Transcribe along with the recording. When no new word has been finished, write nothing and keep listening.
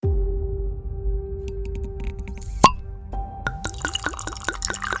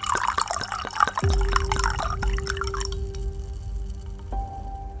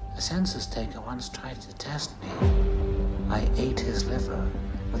census taker once tried to test me. I ate his liver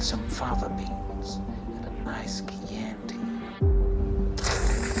with some fava beans and a nice Chianti.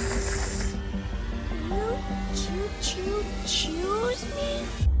 You choose me?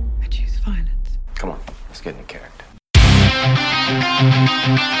 I choose violence. Come on, let's get into character.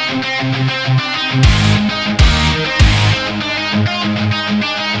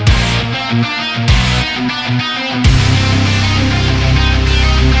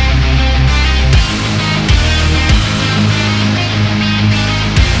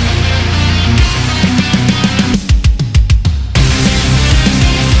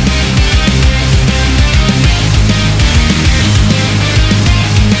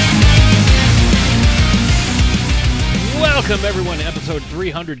 Welcome, everyone, to episode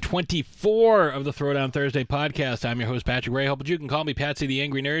 324 of the Throwdown Thursday podcast. I'm your host, Patrick Rahal, but you can call me Patsy the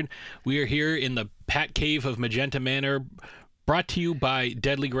Angry Nerd. We are here in the Pat Cave of Magenta Manor, brought to you by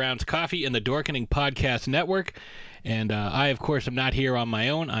Deadly Grounds Coffee and the Dorkening Podcast Network. And I, of course, am not here on my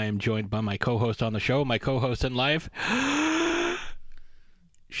own. I am joined by my co-host on the show, my co-host in life.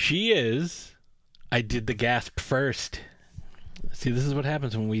 She is... I did the gasp first. See, this is what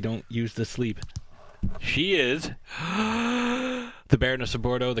happens when we don't use the sleep. She is the Baroness of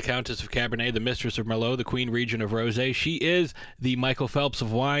Bordeaux, the Countess of Cabernet, the Mistress of Merlot, the Queen Regent of Rosé. She is the Michael Phelps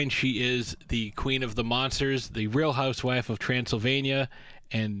of wine. She is the Queen of the Monsters, the Real Housewife of Transylvania,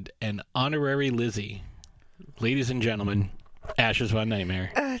 and an honorary Lizzie. Ladies and gentlemen, Ashes Von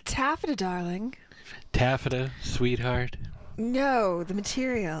Nightmare. Taffeta, darling. Taffeta, sweetheart. No, the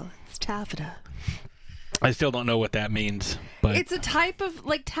material. It's taffeta. I still don't know what that means, but It's a type of,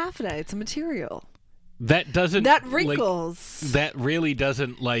 like, taffeta. It's a material. that doesn't... That wrinkles. Like, that really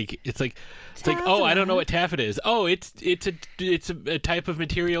doesn't, like... It's like, oh, I don't know what taffeta is. Oh, it's a type of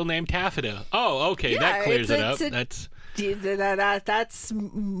material named taffeta. Oh, okay, that clears it up. That's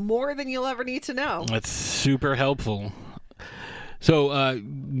more than you'll ever need to know. That's super helpful. So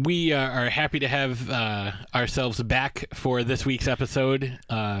we are happy to have ourselves back for this week's episode.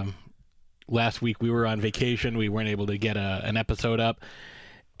 Last week we were on vacation. We weren't able to get an episode up.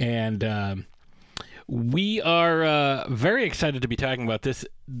 And we are very excited to be talking about this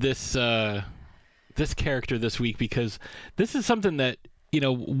character this week, because this is something that,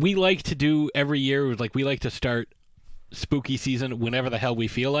 we like to do every year. Like, we like to start spooky season whenever the hell we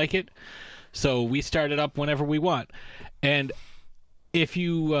feel like it. So we start it up whenever we want. And if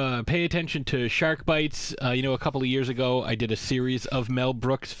you pay attention to Shark Bites, a couple of years ago I did a series of Mel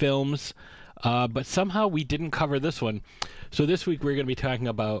Brooks films, but somehow we didn't cover this one. So this week we're going to be talking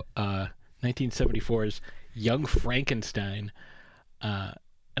about 1974's Young Frankenstein. And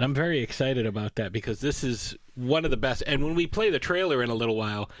I'm very excited about that, because this is one of the best. And when we play the trailer in a little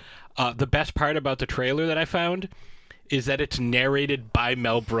while, the best part about the trailer that I found is that it's narrated by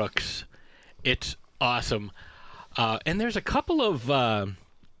Mel Brooks. It's awesome. And there's a couple of... I'm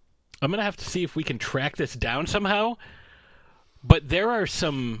going to have to see if we can track this down somehow. But there are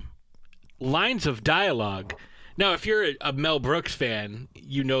some lines of dialogue. Now, if you're a Mel Brooks fan,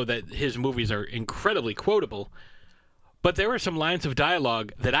 you know that his movies are incredibly quotable. But there are some lines of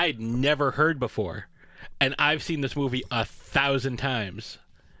dialogue that I'd never heard before. And I've seen this movie 1,000 times,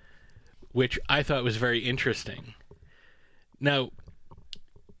 which I thought was very interesting. Now,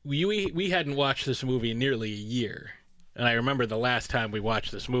 we hadn't watched this movie in nearly a year, and I remember the last time we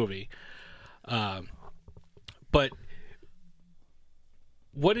watched this movie. But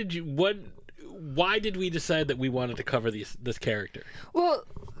why did we decide that we wanted to cover this character? Well,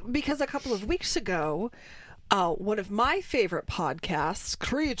 because a couple of weeks ago, one of my favorite podcasts,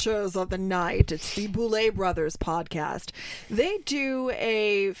 Creatures of the Night, it's the Boulet Brothers podcast. They do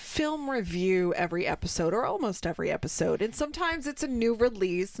a film review every episode, or almost every episode. And sometimes it's a new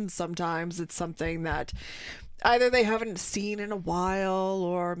release, and sometimes it's something that either they haven't seen in a while,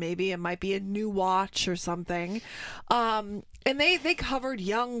 or maybe it might be a new watch or something. And they covered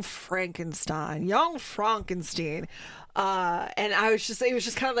Young Frankenstein. And it was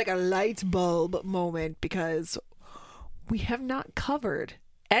just kind of like a light bulb moment, because we have not covered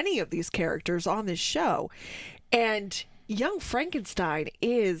any of these characters on this show. And Young Frankenstein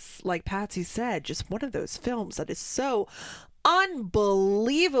is, like Patsy said, just one of those films that is so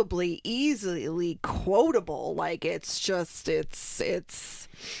unbelievably easily quotable. Like, it's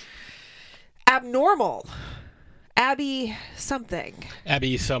abnormal. Abby something.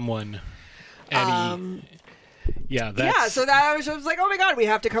 Abby someone. Abby... so that I was like, oh my god, we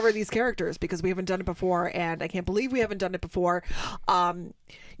have to cover these characters because we haven't done it before, and I can't believe we haven't done it before.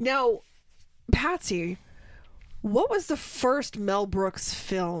 Now, Patsy, what was the first Mel Brooks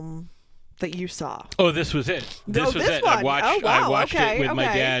film that you saw? Oh, this was it. This was this it. one. I watched. Oh, wow. I watched Okay, it with my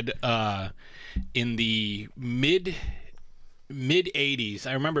okay. dad in the mid '80s.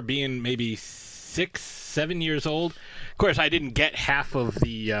 I remember being maybe 6, 7 years old. Of course, I didn't get half of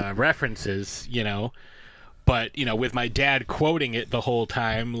the references, but with my dad quoting it the whole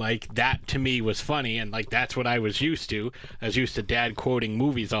time, like that to me was funny, and like that's what I was used to. I was used to dad quoting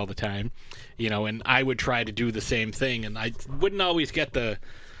movies all the time, and I would try to do the same thing, and I wouldn't always get the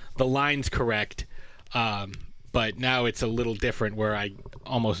lines correct, but now it's a little different where I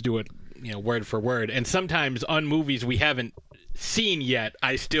almost do it, word for word, and sometimes on movies we haven't seen yet,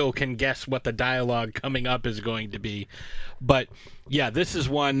 I still can guess what the dialogue coming up is going to be. But yeah, this is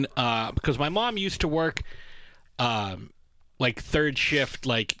one because my mom used to work like third shift,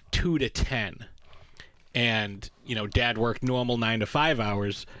 like 2 to 10, and dad worked normal 9 to 5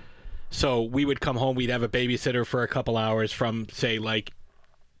 hours, so we would come home, we'd have a babysitter for a couple hours from say like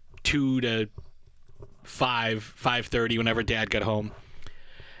 2 to 5:30 whenever dad got home,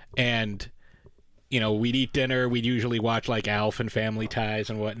 and we'd eat dinner. We'd usually watch like Alf and Family Ties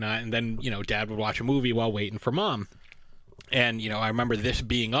and whatnot, and then dad would watch a movie while waiting for mom. And I remember this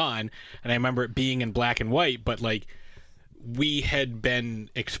being on, and I remember it being in black and white, but like we had been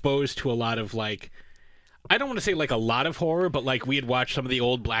exposed to a lot of like, I don't want to say like a lot of horror, but like we had watched some of the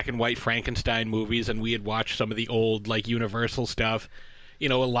old black and white Frankenstein movies, and we had watched some of the old like Universal stuff, a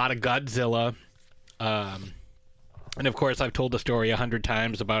lot of Godzilla. And of course, I've told the story 100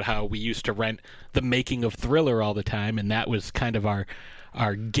 times about how we used to rent The Making of Thriller all the time, and that was kind of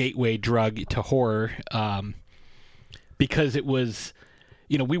our gateway drug to horror, because it was,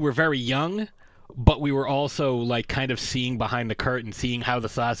 we were very young, but we were also like kind of seeing behind the curtain, seeing how the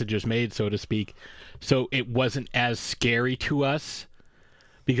sausage is made, so to speak. So it wasn't as scary to us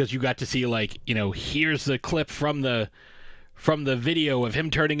because you got to see like, here's the clip from the video of him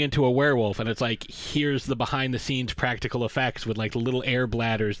turning into a werewolf, and it's like, here's the behind the scenes practical effects with like little air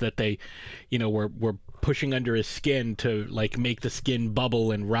bladders that they were pushing under his skin to like make the skin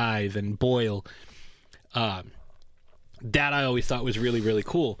bubble and writhe and boil. That I always thought was really, really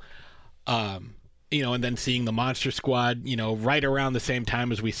cool. And then seeing the Monster Squad, right around the same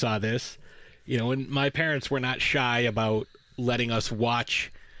time as we saw this, and my parents were not shy about letting us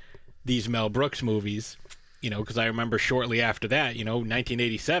watch these Mel Brooks movies. Because I remember shortly after that,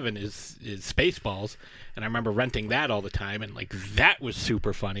 1987 is Spaceballs, and I remember renting that all the time, and like that was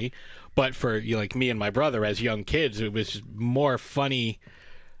super funny. But for like me and my brother as young kids, it was more funny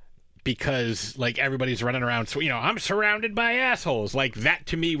because like everybody's running around, so I'm surrounded by assholes. Like that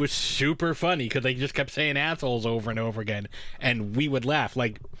to me was super funny because they just kept saying assholes over and over again, and we would laugh.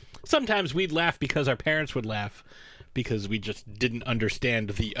 Like sometimes we'd laugh because our parents would laugh because we just didn't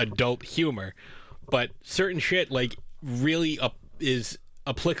understand the adult humor. But certain shit like really is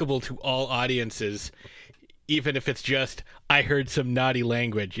applicable to all audiences, even if it's just, I heard some naughty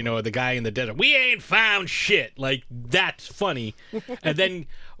language, the guy in the desert, we ain't found shit. Like, that's funny. And then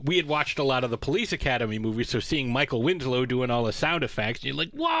we had watched a lot of the Police Academy movies, so seeing Michael Winslow doing all the sound effects, you're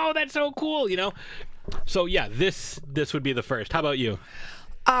like, whoa, that's so cool, So yeah, this would be the first. How about you?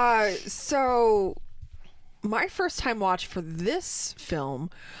 So my first time watch for this film,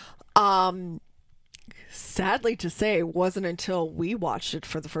 sadly to say, wasn't until we watched it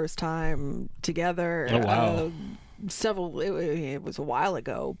for the first time together. Oh, wow. It was a while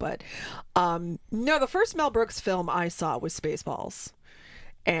ago, but no, the first Mel Brooks film I saw was Spaceballs,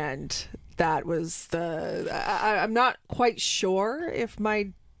 and that was I'm not quite sure if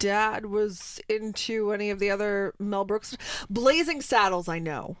my dad was into any of the other Mel Brooks. Blazing Saddles, I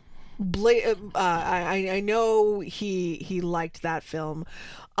know. I know he liked that film.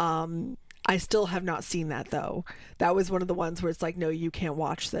 I still have not seen that, though. That was one of the ones where it's like, no, you can't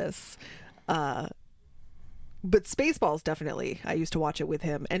watch this. But Spaceballs, definitely. I used to watch it with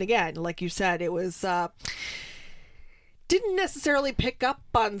him. And again, like you said, it was... didn't necessarily pick up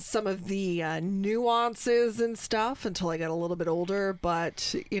on some of the nuances and stuff until I got a little bit older.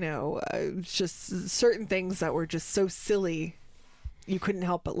 But, just certain things that were just so silly, you couldn't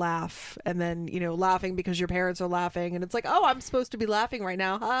help but laugh. And then, laughing because your parents are laughing, and it's like, oh, I'm supposed to be laughing right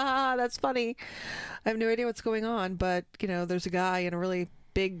now. Ha ha, that's funny. I have no idea what's going on, but there's a guy in a really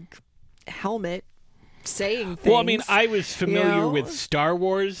big helmet saying things. Well, I mean, I was familiar with Star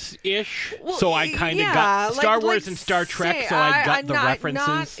Wars-ish, so I kind of got Star Wars and Star Trek, so I got the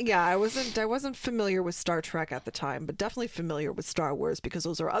references. I wasn't familiar with Star Trek at the time, but definitely familiar with Star Wars because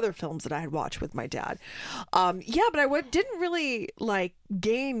those are other films that I had watched with my dad. But I didn't really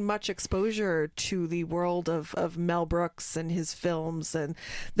gain much exposure to the world of Mel Brooks and his films and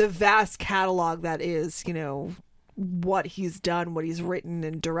the vast catalog that is, what he's done, what he's written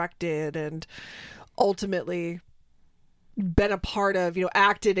and directed, and ultimately been a part of,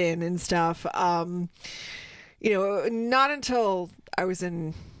 acted in and stuff. Not until I was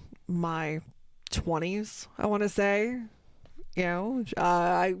in my 20s, I want to say.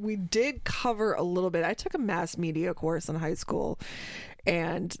 We did cover a little bit. I took a mass media course in high school,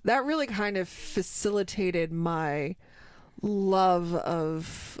 and that really kind of facilitated my love of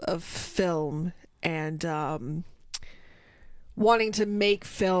film and wanting to make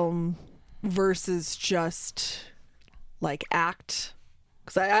film versus just like act,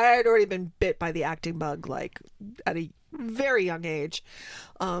 because I had already been bit by the acting bug like at a very young age.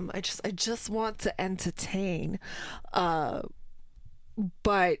 I just want to entertain,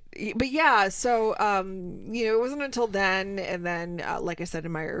 but yeah, so it wasn't until then, and then like I said,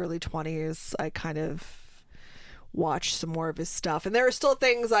 in my early 20s I kind of watched some more of his stuff, and there are still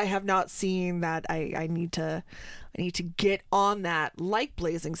things I have not seen that I need to get on that, like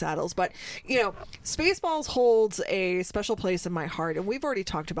Blazing Saddles. But Spaceballs holds a special place in my heart, and we've already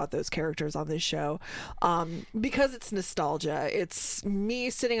talked about those characters on this show, because it's nostalgia. It's me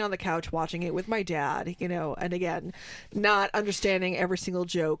sitting on the couch watching it with my dad, and again, not understanding every single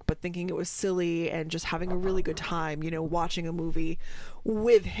joke, but thinking it was silly and just having a really good time, watching a movie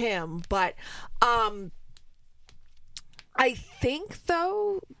with him. But I think,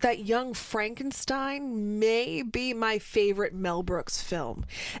 though, that Young Frankenstein may be my favorite Mel Brooks film.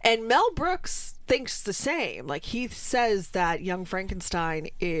 And Mel Brooks thinks the same. Like, he says that Young Frankenstein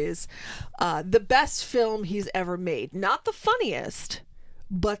is the best film he's ever made. Not the funniest,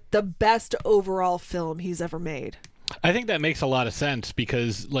 but the best overall film he's ever made. I think that makes a lot of sense,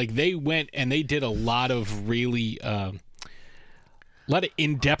 because, like, they went and they did a lot of really... a lot of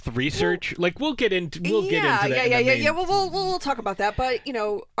in-depth research. We'll get into that. Yeah. We'll talk about that. But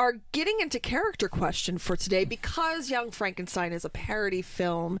our getting into character question for today, because Young Frankenstein is a parody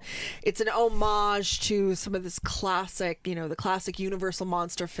film, it's an homage to some of this classic, the classic Universal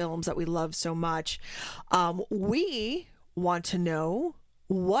monster films that we love so much. We want to know,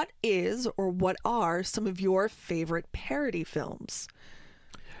 what is or what are some of your favorite parody films?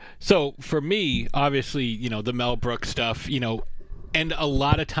 So for me, obviously, the Mel Brooks stuff, and a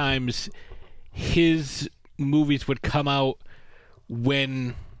lot of times his movies would come out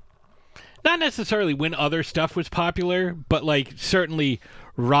when, not necessarily when other stuff was popular, but like certainly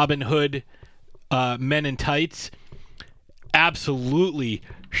Robin Hood, Men in Tights, absolutely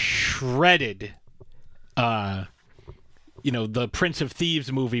shredded, the Prince of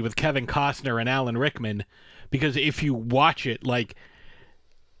Thieves movie with Kevin Costner and Alan Rickman, because if you watch it, like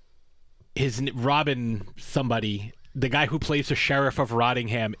the guy who plays the sheriff of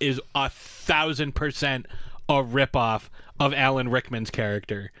Rottingham is 1,000% a ripoff of Alan Rickman's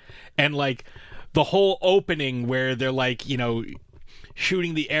character. And like the whole opening where they're like,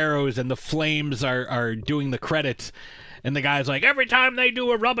 shooting the arrows and the flames are doing the credits, and the guy's like, every time they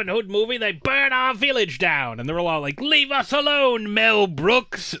do a Robin Hood movie, they burn our village down. And they're all like, leave us alone, Mel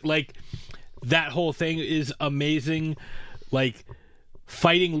Brooks. Like, that whole thing is amazing. Like,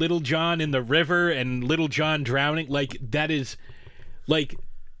 fighting Little John in the river and Little John drowning, like, that is, like,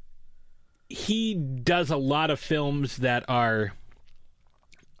 he does a lot of films that are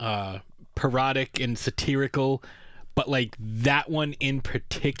parodic and satirical, but like that one in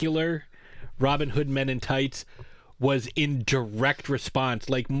particular, Robin Hood Men in Tights, was in direct response.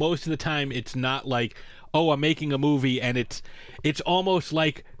 Like, most of the time it's not like, oh, I'm making a movie, and it's almost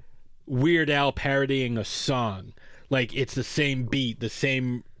like Weird Al parodying a song. Like, it's the same beat, the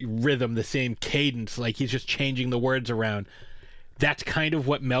same rhythm, the same cadence. Like, he's just changing the words around. That's kind of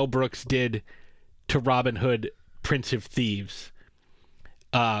what Mel Brooks did to Robin Hood, Prince of Thieves.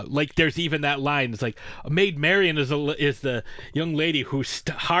 Like, there's even that line. It's like, Maid Marian is the young lady whose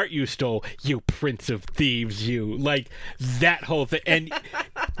heart you stole, you Prince of Thieves, you. Like, that whole thing. And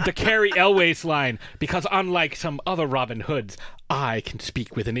the Carrie Elways line, because unlike some other Robin Hoods, I can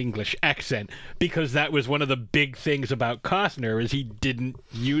speak with an English accent, because that was one of the big things about Costner, is he didn't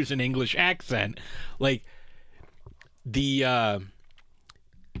use an English accent. Like, the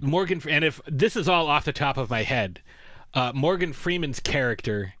Morgan, and if this is all off the top of my head, Morgan Freeman's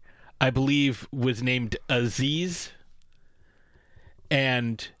character, I believe, was named Aziz,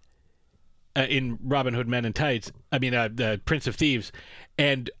 and in Robin Hood Men in Tights, the Prince of Thieves,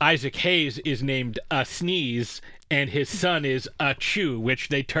 and Isaac Hayes is named Sneeze, and his son is Achoo, which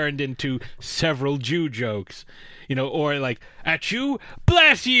they turned into several Jew jokes, or like, Achoo,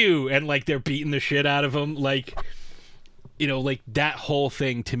 bless you, and like they're beating the shit out of him, like, like that whole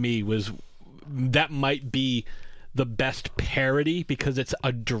thing to me that might be the best parody, because it's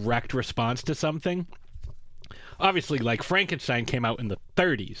a direct response to something. obviously, like Frankenstein came out in the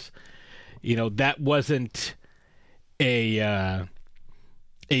 30s. That wasn't a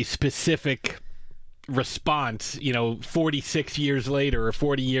specific response. 46 years later or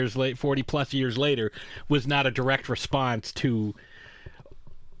 40 plus years later was not a direct response to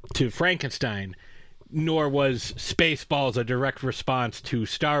Frankenstein, nor was Spaceballs a direct response to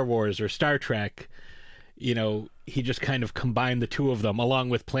Star Wars or Star Trek. He just kind of combined the two of them, along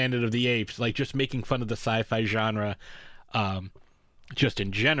with Planet of the Apes, like just making fun of the sci-fi genre, just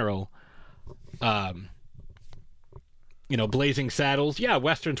in general. Blazing Saddles, yeah,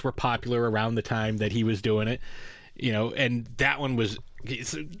 Westerns were popular around the time that he was doing it, and that one was,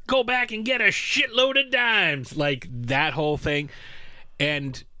 go back and get a shitload of dimes, like that whole thing.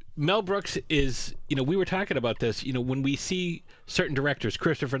 And Mel Brooks is, we were talking about this, when we see certain directors,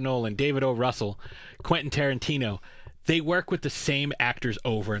 Christopher Nolan, David O. Russell, Quentin Tarantino, they work with the same actors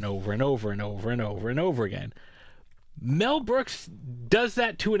over and over and over and over and over and over again. Mel Brooks does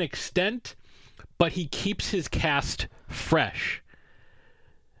that to an extent, but he keeps his cast fresh,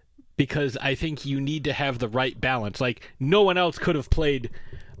 because I think you need to have the right balance. Like, no one else could have played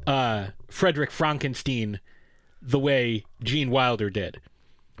Frederick Frankenstein the way Gene Wilder did.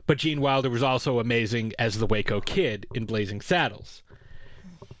 But Gene Wilder was also amazing as the Waco Kid in Blazing Saddles.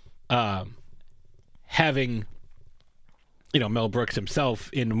 Having, Mel Brooks himself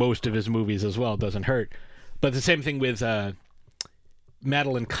in most of his movies as well doesn't hurt. But the same thing with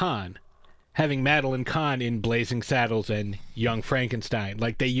Madeline Kahn. Having Madeline Kahn in Blazing Saddles and Young Frankenstein.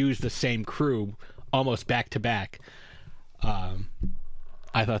 Like, they use the same crew almost back to back. I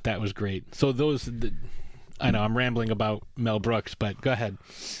thought that was great. So I know I'm rambling about Mel Brooks, but go ahead.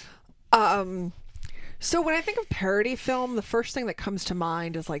 So when I think of parody film, the first thing that comes to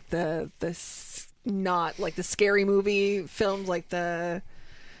mind is like not like the scary movie films, like the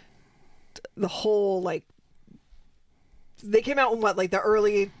whole, like, they came out in what, like the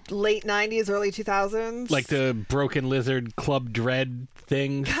late 90s, early 2000s? Like the Broken Lizard, Club Dread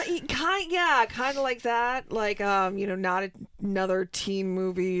things? Yeah, kind of like that. Like, not another teen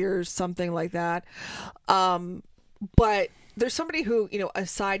movie or something like that. But there's somebody who,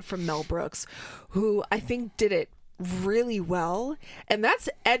 aside from Mel Brooks, who I think did it really well, and that's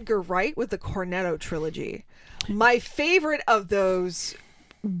Edgar Wright with the Cornetto trilogy. My favorite of those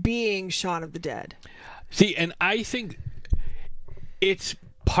being Shaun of the Dead. See, and I think it's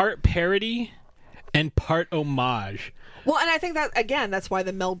part parody and part homage. Well, and I think that, again, that's why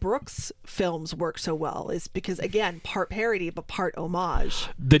the Mel Brooks films work so well, is because, again, part parody but part homage.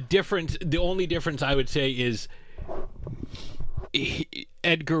 The only difference I would say is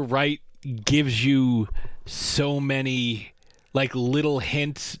Edgar Wright gives you so many, like, little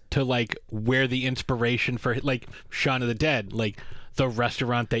hints to, like, where the inspiration for, like, Shaun of the Dead, like, the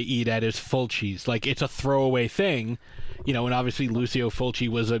restaurant they eat at is Fulci's. Like, it's a throwaway thing, and obviously Lucio Fulci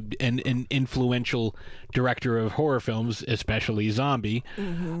was an influential director of horror films, especially zombie.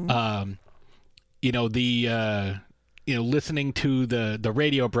 Mm-hmm. Listening to the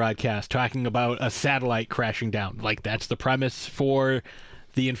radio broadcast talking about a satellite crashing down, like, that's the premise for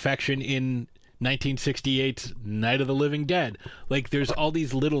the infection in 1968's Night of the Living Dead. Like, there's all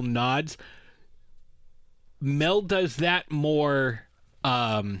these little nods. Mel does that more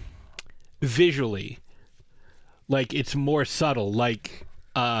visually. Like, it's more subtle. Like,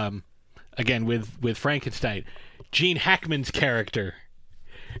 again, with Frankenstein, Gene Hackman's character,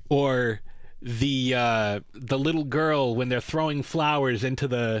 or the little girl when they're throwing flowers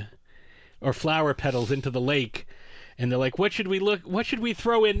or flower petals into the lake, and they're like, what should we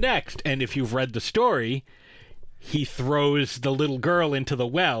throw in next? And if you've read the story, he throws the little girl into the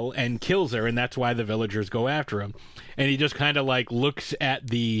well and kills her, and that's why the villagers go after him. And he just kind of, like, looks at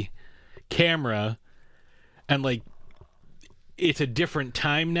the camera, and, like, it's a different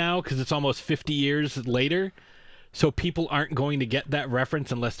time now because it's almost 50 years later, so people aren't going to get that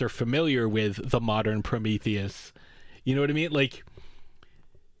reference unless they're familiar with the modern Prometheus. You know what I mean? Like,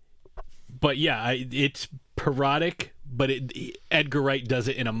 but yeah, it's parodic, but Edgar Wright does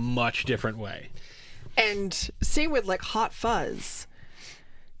it in a much different way. And same with, like, Hot Fuzz.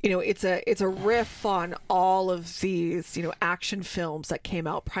 It's a riff on all of these, action films that came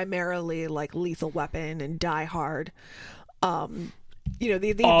out, primarily like Lethal Weapon and Die Hard. All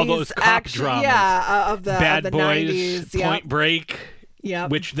these those cop dramas. Yeah, of the Bad of the Boys, 90s. Point Break,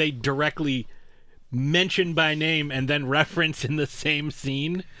 Yep. which they directly mention by name and then reference in the same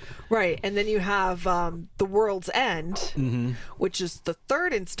scene. Right, and then you have The World's End, mm-hmm. which is the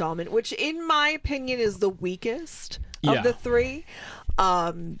third installment, which in my opinion is the weakest of the three.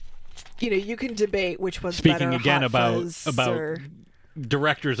 You can debate which one's Speaking better. again Hot about Fuzz or...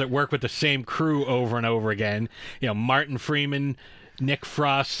 directors that work with the same crew over and over again. You know, Martin Freeman, Nick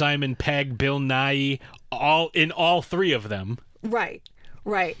Frost, Simon Pegg, Bill Nighy, all three of them. Right.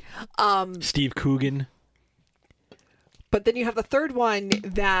 Steve Coogan. But then you have the third one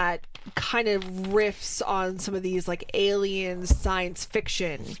that kind of riffs on some of these like alien science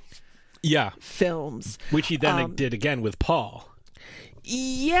fiction films. Which he then did again with Paul.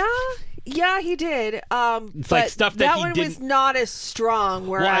 Yeah, he did. It's but like stuff that he one didn't... was not as strong.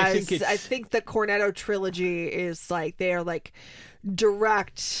 Whereas well, I think the Cornetto trilogy is like they are like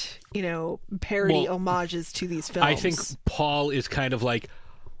direct, parody homages to these films. I think Paul is kind of like,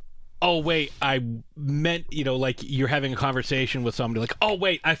 oh wait, I meant, like you're having a conversation with somebody, like, oh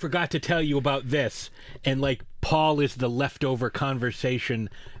wait, I forgot to tell you about this, and like Paul is the leftover conversation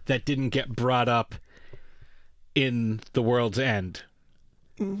that didn't get brought up in The World's End.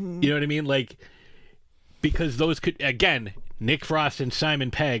 Mm-hmm. You know what I mean? Like, because those could, again, Nick Frost and Simon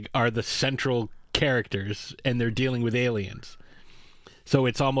Pegg are the central characters, and they're dealing with aliens. So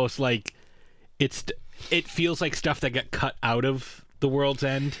it's almost like it feels like stuff that got cut out of The World's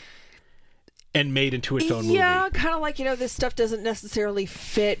End and made into its own movie. Yeah, kind of like, this stuff doesn't necessarily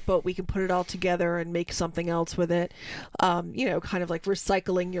fit, but we can put it all together and make something else with it. Kind of like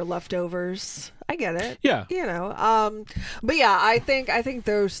recycling your leftovers. I get it. Yeah. But yeah, I think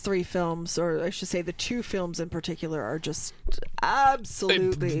those three films, or I should say the two films in particular, are just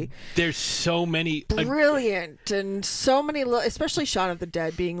absolutely... There's so many... brilliant, and so many, especially Shaun of the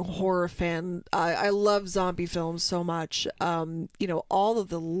Dead, being a horror fan. I love zombie films so much. All of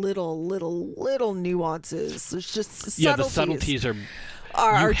the little nuances. There's just subtleties. Yeah, the subtleties are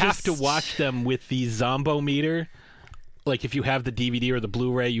you have to watch them with the Zombometer. Like, if you have the DVD or the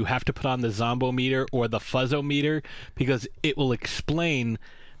Blu-ray, you have to put on the Zombometer or the Fuzzometer, because it will explain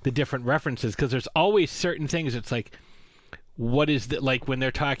the different references. Because there's always certain things. It's like, what is that? Like when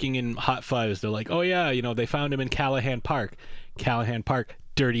they're talking in Hot Fuzz, they're like, oh yeah, they found him in Callahan Park,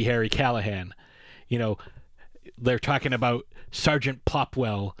 Dirty Harry Callahan. They're talking about Sergeant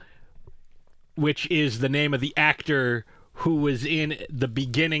Plopwell, which is the name of the actor who was in the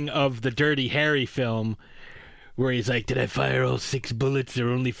beginning of the Dirty Harry film, where he's like, did I fire all 6 bullets or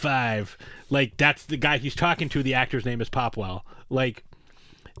only 5? Like, that's the guy he's talking to. The actor's name is Popwell. Like,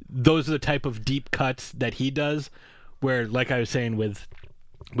 those are the type of deep cuts that he does, where, like I was saying with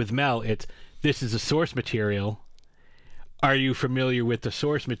Mel, this is a source material. Are you familiar with the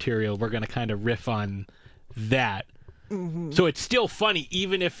source material? We're going to kind of riff on that. Mm-hmm. So it's still funny,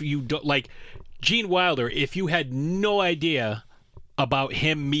 even if you don't... Like, Gene Wilder, if you had no idea about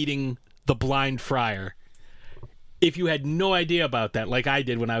him meeting the blind friar... If you had no idea about that, like I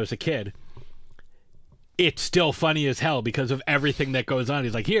did when I was a kid, it's still funny as hell because of everything that goes on.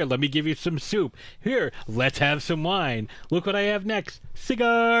 He's like, here, let me give you some soup. Here, let's have some wine. Look what I have next.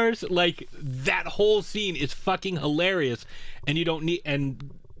 Cigars. Like, that whole scene is fucking hilarious.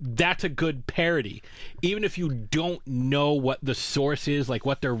 And that's a good parody. Even if you don't know what the source is, like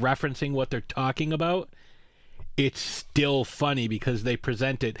what they're referencing, what they're talking about, it's still funny because they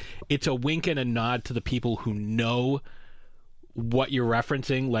present it. It's a wink and a nod to the people who know what you're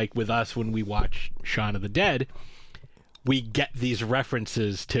referencing. Like with us, when we watch Shaun of the Dead, we get these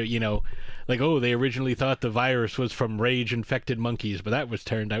references to, like, oh, they originally thought the virus was from rage-infected monkeys, but that was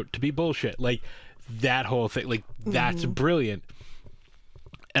turned out to be bullshit. Like, that whole thing, like, that's brilliant.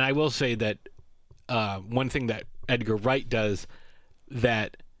 And I will say that one thing that Edgar Wright does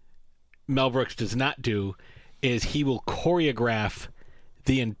that Mel Brooks does not do is he will choreograph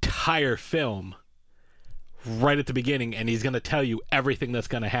the entire film right at the beginning, and he's going to tell you everything that's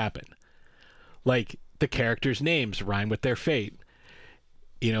going to happen. Like, the characters' names rhyme with their fate.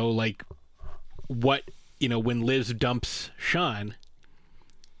 Like, what, when Liz dumps Sean,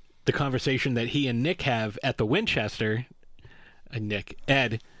 the conversation that he and Nick have at the Winchester,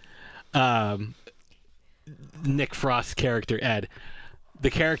 Ed, Nick Frost's character, Ed,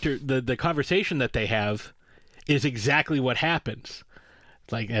 the conversation that they have is exactly what happens.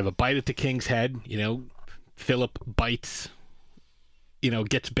 It's like they have a bite at the king's head, Philip bites,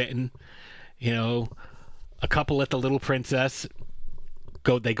 gets bitten, a couple at the Little Princess,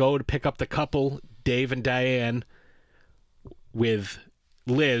 they go to pick up the couple, Dave and Diane, with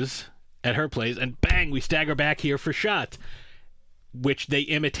Liz at her place, and bang, we stagger back here for shots, which they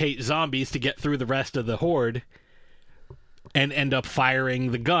imitate zombies to get through the rest of the horde, and end up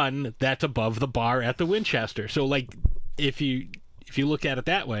firing the gun that's above the bar at the Winchester. So, like, if you look at it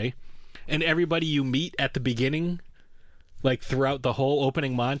that way, and everybody you meet at the beginning, like throughout the whole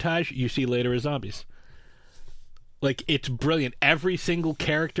opening montage, you see later as zombies. Like, it's brilliant. Every single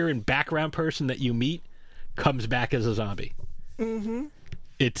character and background person that you meet comes back as a zombie. Mm-hmm.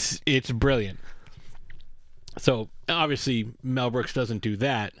 It's brilliant. So obviously Mel Brooks doesn't do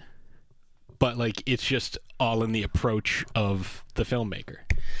that, but like it's just all in the approach of the filmmaker.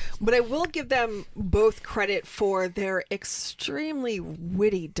 But I will give them both credit for their extremely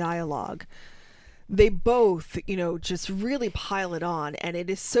witty dialogue. They both, just really pile it on, and it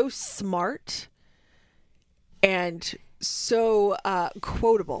is so smart and so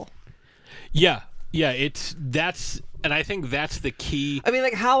quotable. Yeah, and I think that's the key. I mean,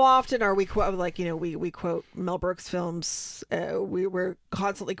 like, how often are we we quote Mel Brooks films? We're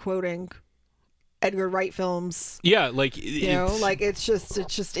constantly quoting Edgar Wright films. Yeah, like it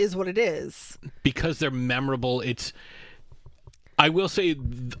just is what it is. Because they're memorable. I will say,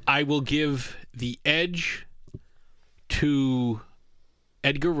 I will give the edge to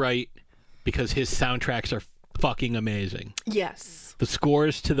Edgar Wright because his soundtracks are fucking amazing. Yes. The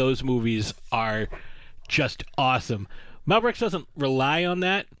scores to those movies are just awesome. Mel Brooks doesn't rely on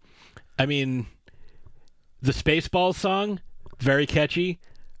that. I mean, the Spaceballs song, very catchy.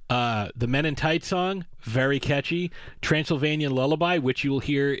 The Men in Tights song, very catchy. Transylvanian Lullaby, which you will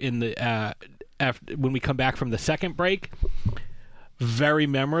hear in the when we come back from the second break, very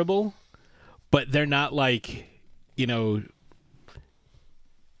memorable. But they're not like, it's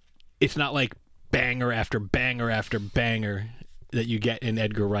not like banger after banger after banger that you get in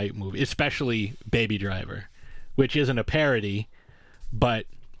Edgar Wright movie, especially Baby Driver, which isn't a parody, but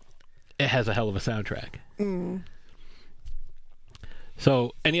it has a hell of a soundtrack. Mm.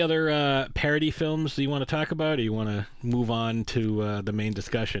 So, any other parody films you want to talk about, or you want to move on to the main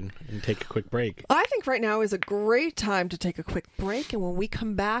discussion and take a quick break? I think right now is a great time to take a quick break, and when we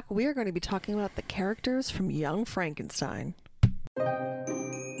come back, we are going to be talking about the characters from Young Frankenstein.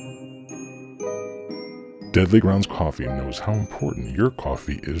 Deadly Grounds Coffee knows how important your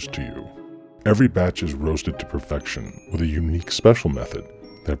coffee is to you. Every batch is roasted to perfection with a unique special method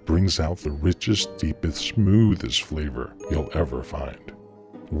that brings out the richest, deepest, smoothest flavor you'll ever find.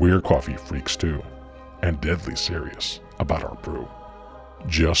 We're coffee freaks too, and deadly serious about our brew.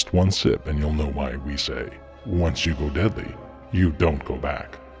 Just one sip and you'll know why we say, once you go deadly, you don't go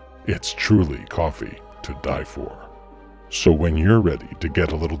back. It's truly coffee to die for. So when you're ready to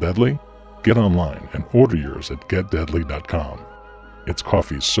get a little deadly, get online and order yours at getdeadly.com. It's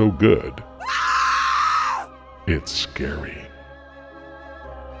coffee so good, it's scary.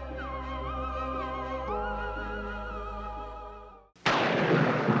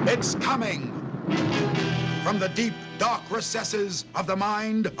 It's coming from the deep, dark recesses of the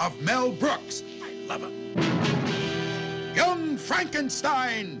mind of Mel Brooks. I love him. Young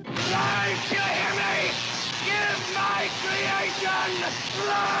Frankenstein. Life, you hear me? Give my creation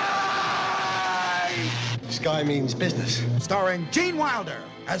life! Sky means business. Starring Gene Wilder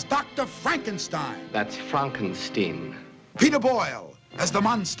as Dr. Frankenstein. That's Frankenstein. Peter Boyle as the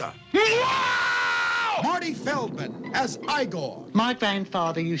monster. Marty Feldman as Igor. My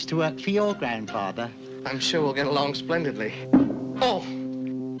grandfather used to work for your grandfather. I'm sure we'll get along splendidly. Oh!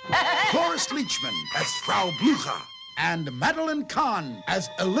 Cloris Leachman as Frau Blucher. And Madeline Kahn as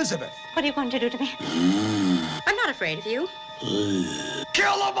Elizabeth. What are you going to do to me? I'm not afraid of you.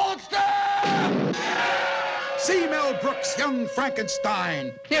 Kill the monster! See Mel Brooks' Young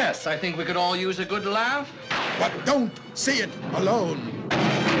Frankenstein. Yes, I think we could all use a good laugh. But don't see it alone.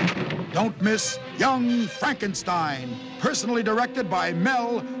 Don't miss Young Frankenstein, personally directed by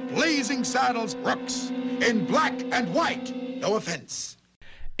Mel Blazing Saddles Brooks, in black and white. No offense.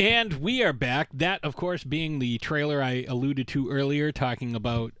 And we are back. That, of course, being the trailer I alluded to earlier, talking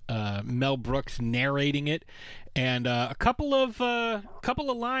about Mel Brooks narrating it, and a couple of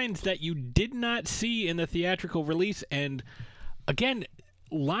lines that you did not see in the theatrical release, and again,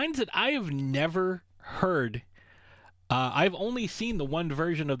 lines that I have never heard. I've only seen the one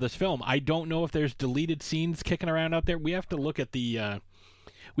version of this film. I don't know if there's deleted scenes kicking around out there. We have to look at the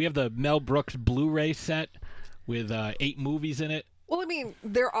we have the Mel Brooks Blu-ray set with 8 movies in it. Well, I mean,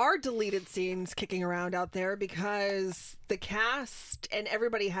 there are deleted scenes kicking around out there because the cast and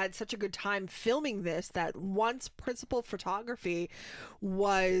everybody had such a good time filming this that once principal photography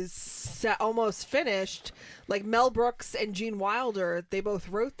was almost finished, like Mel Brooks and Gene Wilder, they both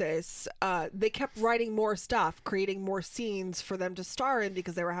wrote this. They kept writing more stuff, creating more scenes for them to star in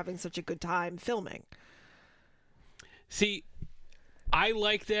because they were having such a good time filming. See, I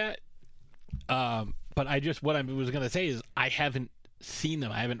like that, but what I was going to say is I haven't seen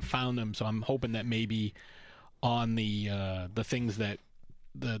them. I haven't found them, so I'm hoping that maybe on the things that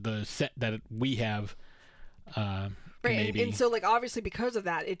the set that we have, right? maybe. And so, like, obviously because of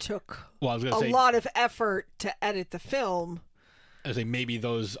that, it took I was gonna say, lot of effort to edit the film. I was say maybe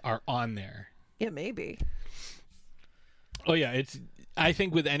those are on there. Yeah, maybe. Oh yeah, I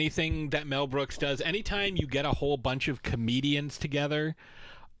think with anything that Mel Brooks does, anytime you get a whole bunch of comedians together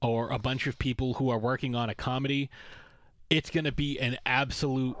or a bunch of people who are working on a comedy, it's going to be an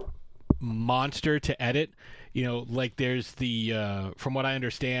absolute monster to edit. You know, like there's the from what I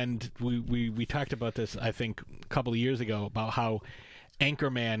understand, we talked about this I think a couple of years ago about how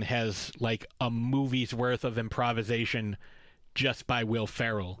Anchorman has like a movie's worth of improvisation just by Will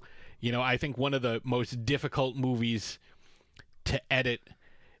Ferrell. You know, I think one of the most difficult movies to edit,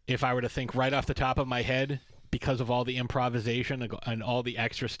 if I were to think right off the top of my head, because of all the improvisation and all the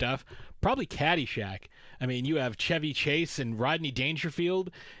extra stuff, probably Caddyshack. I mean, you have Chevy Chase and Rodney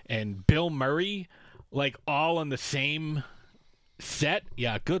Dangerfield and Bill Murray, like all on the same set.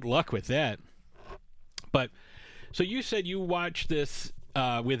 Yeah, good luck with that. But so you said you watched this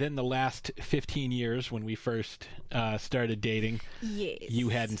within the last 15 years when we first started dating. Yes. You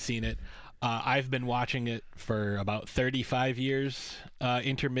hadn't seen it. I've been watching it for about 35 years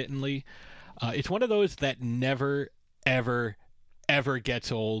intermittently. It's one of those that never, ever, ever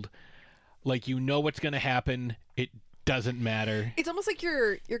gets old. Like, you know what's going to happen. It doesn't matter. It's almost like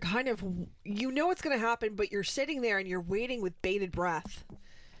you're kind of, you know what's going to happen, but you're sitting there and you're waiting with bated breath.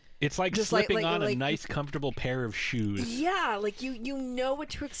 It's like Just slipping like on a nice, comfortable pair of shoes. Yeah, like you know what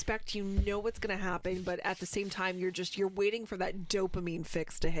to expect, you know what's going to happen, but at the same time, you're waiting for that dopamine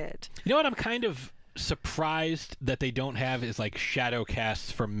fix to hit. You know what I'm kind of surprised that they don't have is like shadow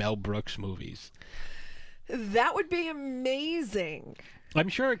casts for Mel Brooks movies. That would be amazing. I'm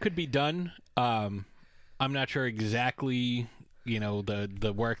sure it could be done. I'm not sure exactly, you know,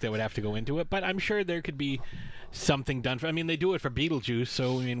 the work that would have to go into it, but I'm sure there could be something done for. I mean, they do it for Beetlejuice,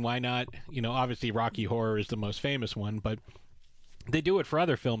 so I mean, why not? You know, obviously Rocky Horror is the most famous one, but they do it for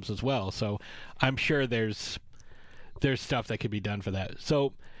other films as well. So I'm sure there's stuff that could be done for that.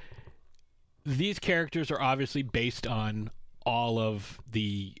 So these characters are obviously based on all of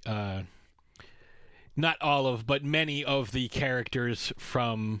the not all of, but many of the characters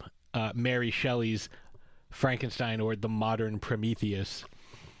from Mary Shelley's Frankenstein or the modern Prometheus.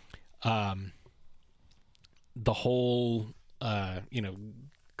 The whole, you know,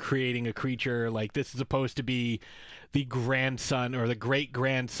 creating a creature like this is supposed to be the grandson or the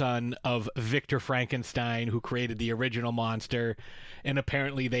great-grandson of Victor Frankenstein, who created the original monster. And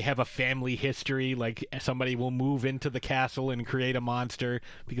apparently they have a family history, like somebody will move into the castle and create a monster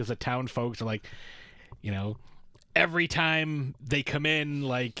because the town folks are like, you know, every time they come in,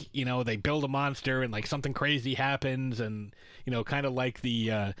 like, you know, they build a monster and like something crazy happens, and, you know, kind of like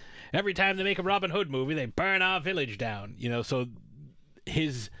the every time they make a Robin Hood movie, they burn our village down, you know. So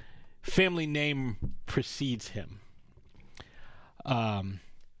his family name precedes him.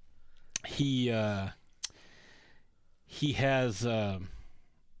 He has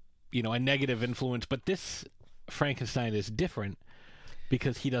you know, a negative influence, but this Frankenstein is different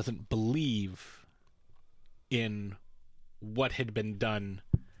because he doesn't believe in what had been done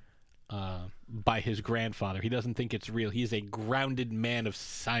by his grandfather. He doesn't think it's real. He's a grounded man of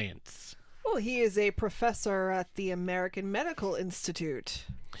science. Well, he is a professor at the American Medical Institute.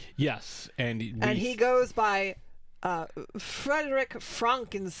 Yes, and he goes by Frodrick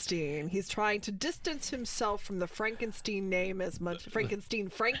Frankenstein. He's trying to distance himself from the Frankenstein name as much.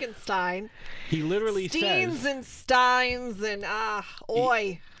 Frankenstein. He literally Steens says... and Steins and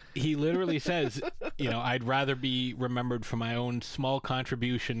oi. He literally says, you know, I'd rather be remembered for my own small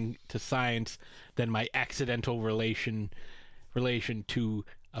contribution to science than my accidental relation to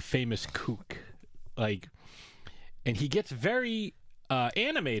a famous kook. Like, and he gets very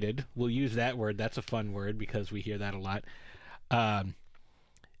animated. We'll use that word. That's a fun word because we hear that a lot.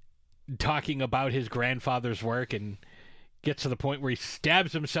 Talking about his grandfather's work, and gets to the point where he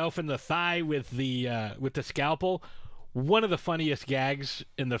stabs himself in the thigh with the scalpel. One of the funniest gags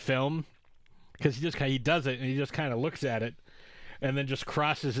in the film, because he does it and he just kind of looks at it and then just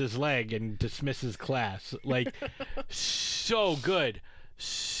crosses his leg and dismisses class. Like, so good.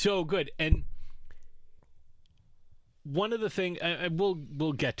 And one of the things,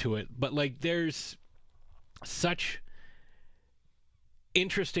 we'll get to it, but like, there's such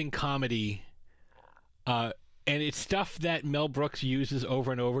interesting comedy, and it's stuff that Mel Brooks uses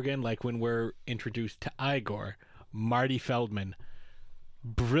over and over again, like when we're introduced to Igor. Marty Feldman,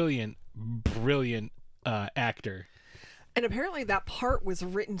 brilliant actor. And apparently that part was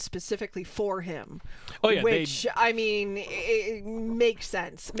written specifically for him. Oh yeah, which I mean, it makes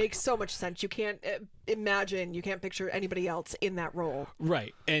sense. Makes so much sense. You can't imagine, you can't picture anybody else in that role.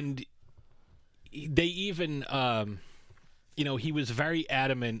 Right, and they even, you know, he was very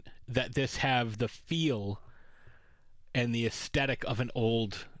adamant that this have the feel and the aesthetic of an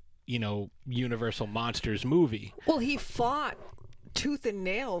old, Universal Monsters movie. Well, he fought tooth and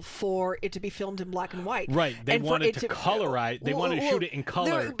nail for it to be filmed in black and white. Right. They and wanted to colorize. They wanted to shoot it in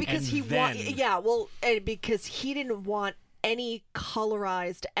color. Because because he didn't want any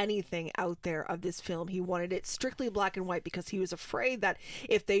colorized anything out there of this film. He wanted it strictly black and white because he was afraid that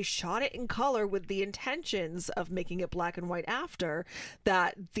if they shot it in color with the intentions of making it black and white after,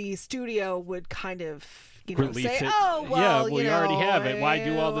 that the studio would kind of say, oh, well, you already have it. Why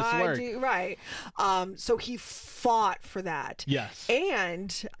do all this work? Right. So he fought for that. Yes.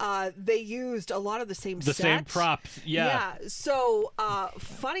 And they used a lot of the same same props. Yeah. Yeah. So,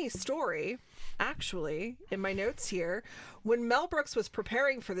 funny story. Actually, in my notes here, when Mel Brooks was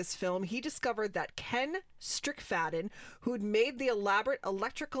preparing for this film, he discovered that Ken Strickfaden, who'd made the elaborate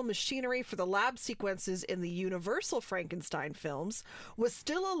electrical machinery for the lab sequences in the Universal Frankenstein films, was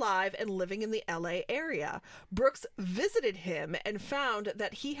still alive and living in the LA area. Brooks visited him and found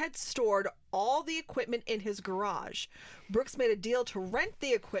that he had stored all the equipment in his garage. Brooks made a deal to rent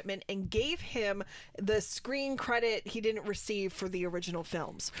the equipment and gave him the screen credit he didn't receive for the original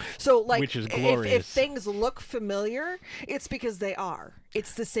films. So, which is glorious. If things look familiar, it's because they are.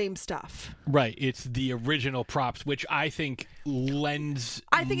 It's the same stuff. Right. It's the original props, which I think lends.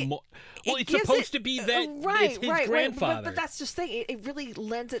 It's supposed to be that right, it's his grandfather. But that's just the thing. It really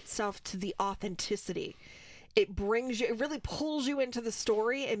lends itself to the authenticity. It brings you. It really pulls you into the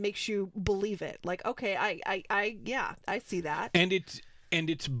story and makes you believe it. Like, okay, I see that. And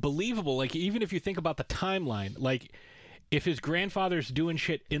it's believable. Like, even if you think about the timeline, like if his grandfather's doing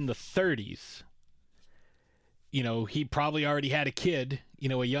shit in the 30s. He probably already had a kid,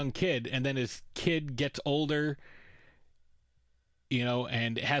 a young kid, and then his kid gets older,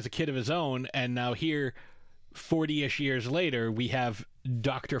 and has a kid of his own, and now here, 40-ish years later, we have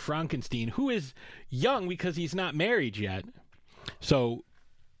Dr. Frankenstein, who is young because he's not married yet. So,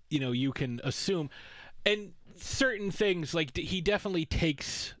 you can assume, and certain things, like, he definitely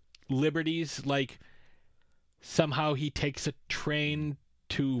takes liberties, like, somehow he takes a train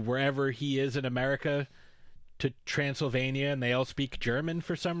to wherever he is in America, to Transylvania, and they all speak German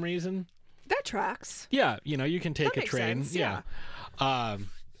for some reason. That tracks. Yeah, you can take a train. Sense, yeah.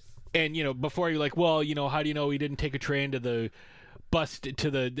 And before you're like, well, how do you know he didn't take a train to the bus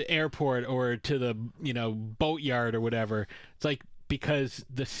to the airport or to the boatyard or whatever? It's like because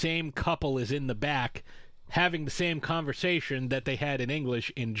the same couple is in the back having the same conversation that they had in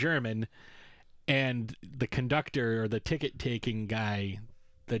English in German, and the conductor or the ticket taking guy,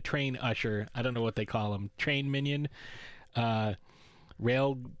 the train usher, I don't know what they call him, train minion,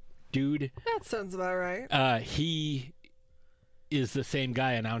 rail dude. That sounds about right. He is the same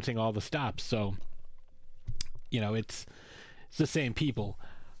guy announcing all the stops. So, it's the same people.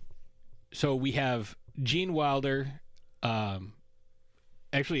 So we have Gene Wilder,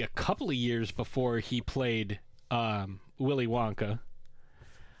 actually a couple of years before he played Willy Wonka.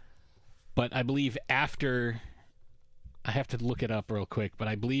 But I believe after... I have to look it up real quick, but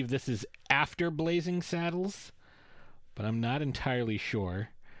I believe this is after Blazing Saddles, but I'm not entirely sure.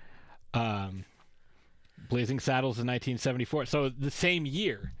 Blazing Saddles in 1974. So the same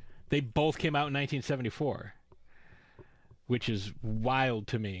year. They both came out in 1974, which is wild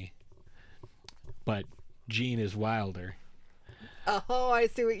to me. But Gene is wilder. Oh, I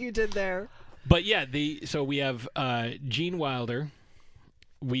see what you did there. But yeah, so we have Gene Wilder.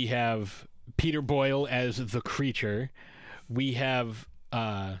 We have Peter Boyle as the creature. We have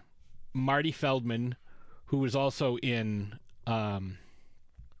Marty Feldman, who was also in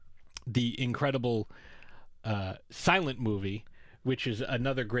the incredible Silent movie, which is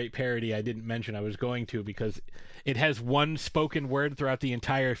another great parody I didn't mention. I was going to because it has one spoken word throughout the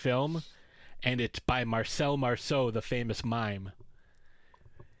entire film, and it's by Marcel Marceau, the famous mime.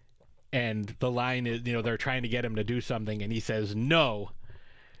 And the line is, they're trying to get him to do something, and he says, no.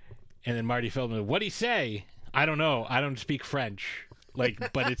 And then Marty Feldman, what'd he say? I don't know. I don't speak French.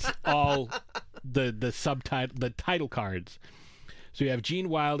 But it's all the subtitle, the title cards. So you have Gene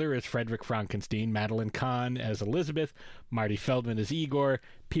Wilder as Frederick Frankenstein, Madeline Kahn as Elizabeth, Marty Feldman as Igor,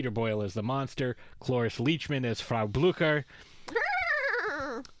 Peter Boyle as the monster, Cloris Leachman as Frau Blucher,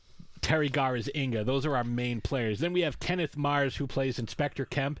 Terry Garr as Inga. Those are our main players. Then we have Kenneth Mars, who plays Inspector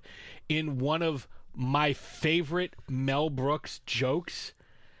Kemp in one of my favorite Mel Brooks jokes.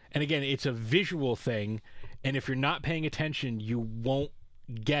 And again, it's a visual thing, and if you're not paying attention, you won't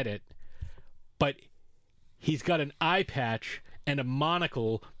get it. But he's got an eye patch and a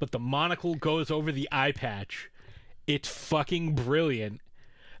monocle, but the monocle goes over the eye patch. It's fucking brilliant.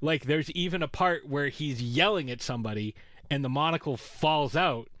 Like, there's even a part where he's yelling at somebody, and the monocle falls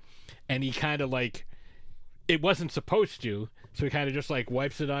out, and he kind of it wasn't supposed to, So he kind of just like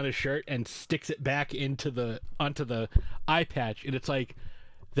wipes it on his shirt and sticks it back onto the eye patch, and it's like,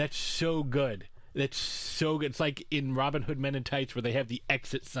 that's so good. That's so good. It's like in Robin Hood Men in Tights where they have the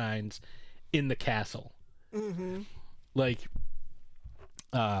exit signs in the castle. Mm-hmm. Like,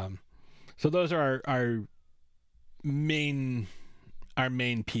 so those are our main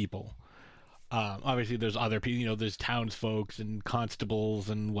people. Obviously, there's other people. There's townsfolk and constables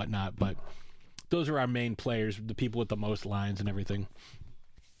and whatnot, but those are our main players, the people with the most lines and everything.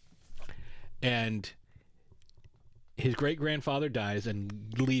 And his great-grandfather dies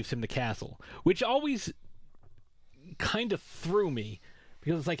and leaves him the castle, which always kind of threw me,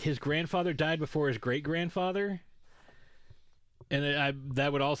 because it's like his grandfather died before his great-grandfather, and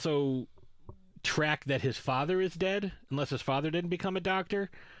that would also track that his father is dead, unless his father didn't become a doctor.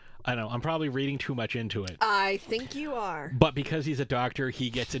 I don't know. I'm probably reading too much into it. I think you are. But because he's a doctor, he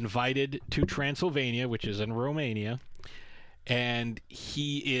gets invited to Transylvania, which is in Romania, and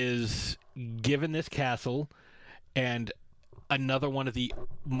he is given this castle. And another one of the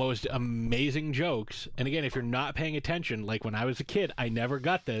most amazing jokes, and again, if you're not paying attention, like when I was a kid, I never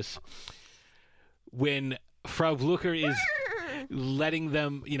got this. When Frau Blucher is letting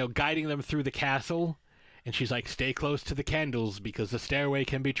them, guiding them through the castle, and she's like, stay close to the candles because the stairway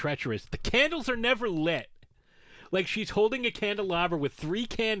can be treacherous. The candles are never lit. Like, she's holding a candelabra with 3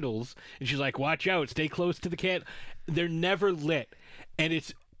 candles, and she's like, watch out, stay close to the candle. They're never lit. And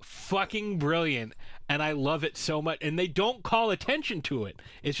it's fucking brilliant. And I love it so much. And they don't call attention to it.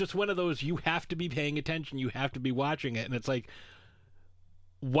 It's just one of those, you have to be paying attention. You have to be watching it. And it's like,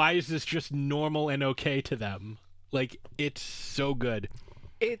 why is this just normal and okay to them? Like, it's so good.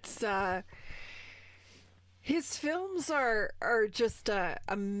 It's, his films are just a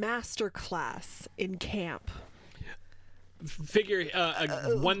masterclass in camp. Figure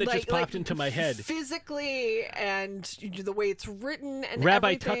one that just popped into my head. Physically and the way it's written and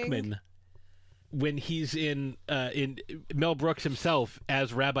Rabbi everything. Tuckman, when he's in Mel Brooks himself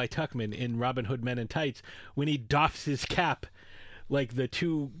as Rabbi Tuckman in Robin Hood Men in Tights, when he doffs his cap, like the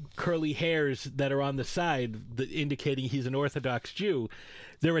 2 curly hairs that are on the side indicating he's an Orthodox Jew,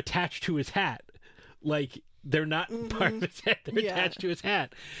 they're attached to his hat. Like, they're not part of his head. They're attached to his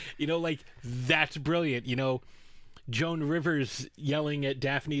hat. Like, that's brilliant. Joan Rivers yelling at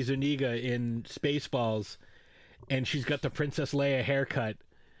Daphne Zuniga in Spaceballs, and she's got the Princess Leia haircut,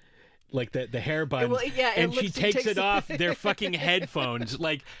 like the hair bun, and she takes it off their fucking headphones.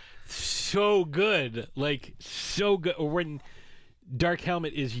 Like, so good. Like, so good. Or when Dark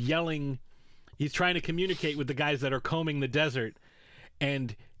Helmet is yelling, he's trying to communicate with the guys that are combing the desert,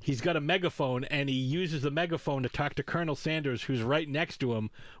 and he's got a megaphone, and he uses the megaphone to talk to Colonel Sanders, who's right next to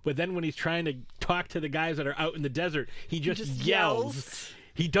him. But then when he's trying to talk to the guys that are out in the desert, he just yells.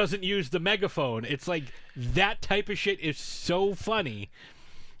 He doesn't use the megaphone. It's like, that type of shit is so funny.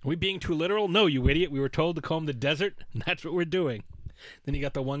 Are we being too literal? No, you idiot. We were told to comb the desert, and that's what we're doing. Then you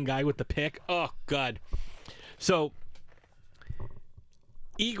got the one guy with the pick. Oh, God. So,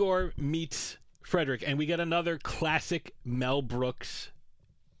 Igor meets Frederick, and we get another classic Mel Brooks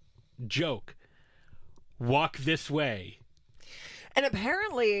joke. Walk this way. And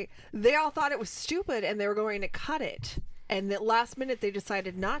apparently they all thought it was stupid and they were going to cut it, and at last minute they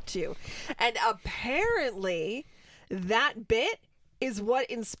decided not to. And apparently that bit is what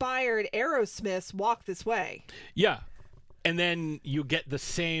inspired Aerosmith's Walk This Way. Yeah. And then you get the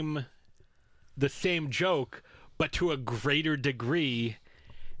same joke, but to a greater degree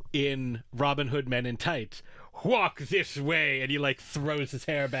in Robin Hood Men in Tights. Walk this way, and he like throws his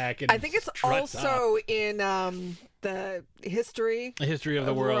hair back. And I think it's also in the History of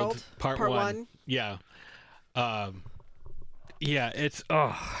the World, part one. Yeah, it's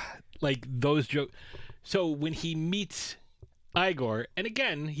like those jokes. So when he meets Igor, and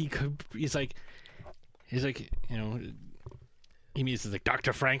again he's like he meets like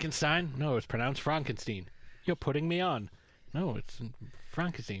Dr. Frankenstein. No, it's pronounced Frankenstein. You're putting me on. No, it's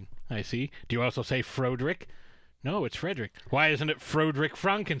Frankenstein. I see. Do you also say Frodrick? No, it's Frederick. Why isn't it Frodrick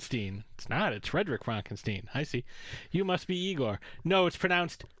Frankenstein? It's not. It's Frederick Frankenstein. I see. You must be Igor. No, it's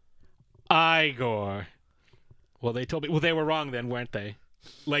pronounced Igor. Well, they told me. Well, they were wrong then, weren't they?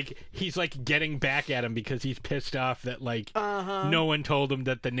 Like, he's like getting back at him because he's pissed off that like no one told him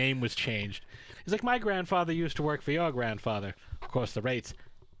that the name was changed. He's like, my grandfather used to work for your grandfather. Of course, the rates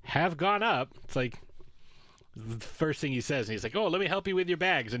have gone up. It's like the first thing he says, and he's like, oh, let me help you with your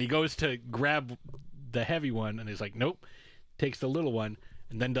bags. And he goes to grab the heavy one, and he's like, nope, takes the little one,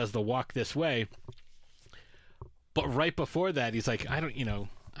 and then does the walk this way. But right before that, he's like, I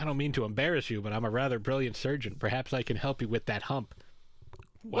don't mean to embarrass you, but I'm a rather brilliant surgeon. Perhaps I can help you with that hump.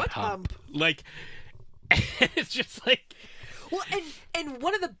 What hump? Like, it's just like, Well, and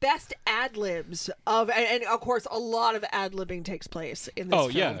one of the best ad libs and of course a lot of ad libbing takes place in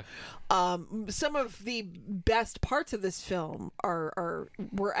this film. Yeah. Some of the best parts of this film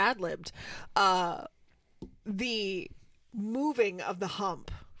were ad libbed. The moving of the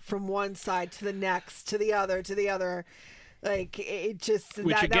hump from one side to the next, to the other. Like it just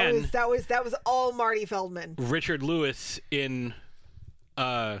that was all Marty Feldman. Richard Lewis in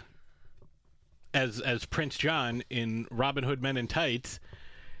as Prince John in Robin Hood Men in Tights.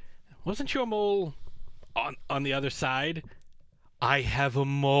 Wasn't your mole on the other side? I have a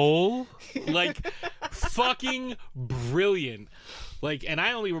mole? Like fucking brilliant. Like, and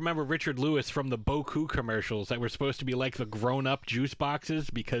I only remember Richard Lewis from the Boku commercials that were supposed to be like the grown-up juice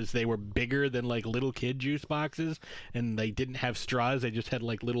boxes because they were bigger than like little kid juice boxes, and they didn't have straws. They just had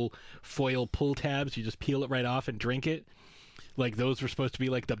like little foil pull tabs. You just peel it right off and drink it. Like those were supposed to be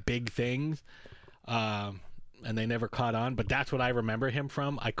like the big things, and they never caught on. But that's what I remember him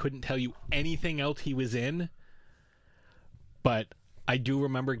from. I couldn't tell you anything else he was in, but I do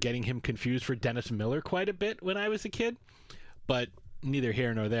remember getting him confused for Dennis Miller quite a bit when I was a kid. But neither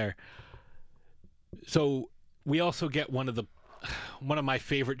here nor there. So we also get one of my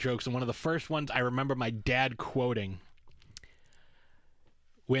favorite jokes, and one of the first ones I remember my dad quoting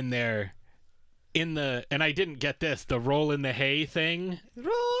when they're in the, and I didn't get this, the roll in the hay thing.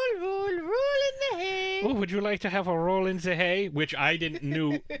 Roll in the hay. Oh, would you like to have a roll in the hay? Which I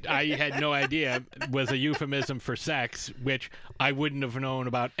had no idea was a euphemism for sex, which I wouldn't have known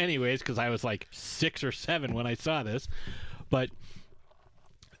about anyways because I was like 6 or 7 when I saw this. But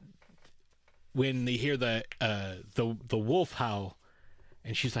when they hear the wolf howl,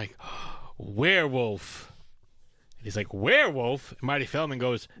 and she's like, werewolf. And he's like, werewolf? And Marty Feldman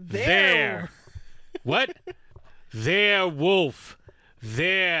goes, there. What? There, wolf.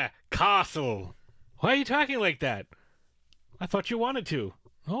 There, castle. Why are you talking like that? I thought you wanted to.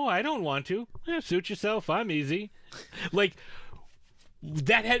 Oh, I don't want to. Suit yourself. I'm easy. Like,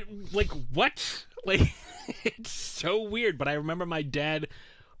 that had, like, what? Like, it's so weird. But I remember my dad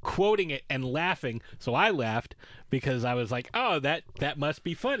quoting it and laughing, so I laughed because I was like, oh, that must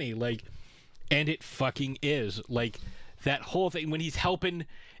be funny. Like, and it fucking is. Like, that whole thing when he's helping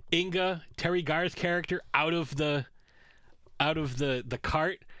Inga, Terry Garr's character, out of the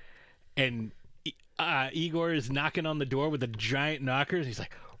cart, and Igor is knocking on the door with the giant knockers. He's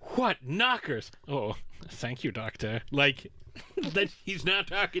like, what knockers? Oh, thank you, doctor. Like, that he's not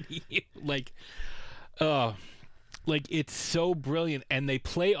talking to you. Like, oh, like, it's so brilliant, and they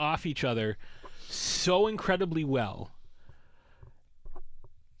play off each other so incredibly well.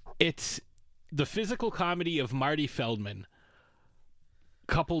 It's the physical comedy of Marty Feldman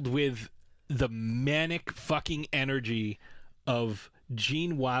coupled with the manic fucking energy of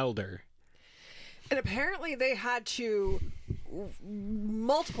Gene Wilder. And apparently they had to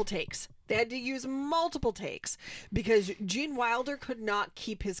multiple takes. They had to use multiple takes because Gene Wilder could not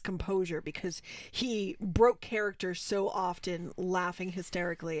keep his composure because he broke character so often, laughing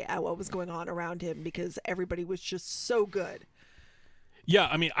hysterically at what was going on around him because everybody was just so good. Yeah,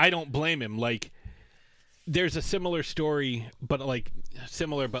 I mean, I don't blame him. Like, there's a similar story, but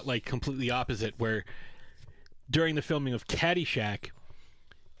completely opposite, where during the filming of Caddyshack,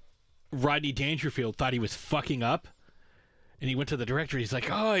 Rodney Dangerfield thought he was fucking up, and he went to the director. He's like,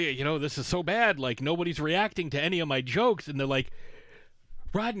 oh, you know, this is so bad. Like, nobody's reacting to any of my jokes. And they're like,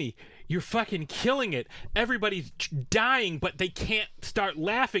 Rodney, you're fucking killing it. Everybody's dying, but they can't start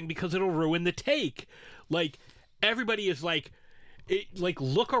laughing because it'll ruin the take. Like, everybody is like,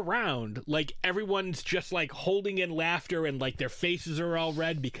 look around. Like, everyone's just like holding in laughter, and like their faces are all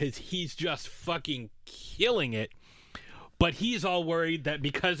red because he's just fucking killing it. But he's all worried that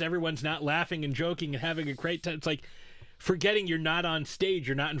because everyone's not laughing and joking and having a great time, it's like forgetting you're not on stage,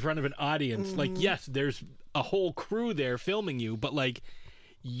 you're not in front of an audience. Mm-hmm. Like, yes, there's a whole crew there filming you, but like,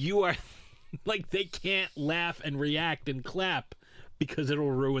 you are like, they can't laugh and react and clap because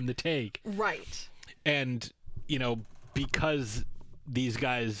it'll ruin the take. Right. And, you know, because these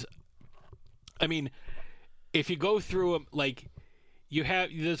guys, I mean, if you go through them, like,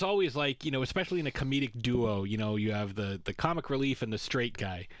 there's always, like, you know, especially in a comedic duo, you know, you have the comic relief and the straight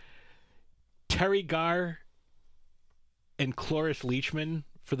guy. Terry Garr and Cloris Leachman,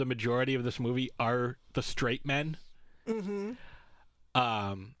 for the majority of this movie, are the straight men. Mm-hmm.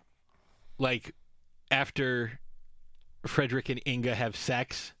 Like, after Frederick and Inga have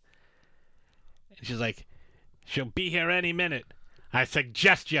sex, and she's like, she'll be here any minute. I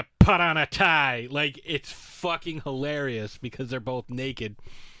suggest you put on a tie. Like, it's fucking hilarious because they're both naked,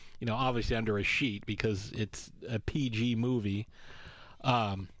 you know, obviously under a sheet because it's a PG movie.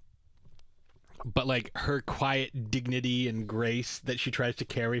 but like her quiet dignity and grace that she tries to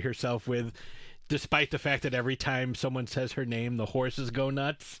carry herself with, despite the fact that every time someone says her name, the horses go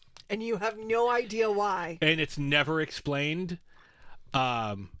nuts. And you have no idea why. And it's never explained.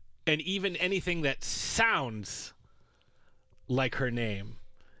 And even anything that sounds like her name.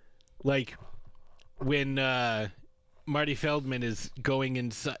 Like when Marty Feldman is going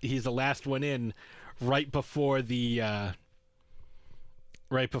inside, he's the last one in right before they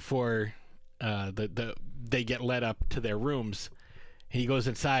get led up to their rooms. He goes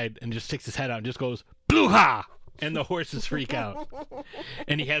inside and just sticks his head out and just goes, "Blue-ha!" And the horses freak out.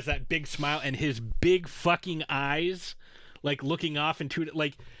 And he has that big smile and his big fucking eyes, like looking off into it.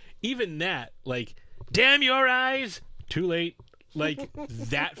 Like, even that, like, "Damn your eyes!" Too late. Like,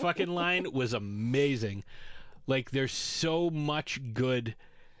 that fucking line was amazing. Like, there's so much good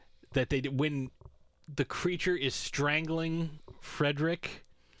that they did. When the creature is strangling Frodrick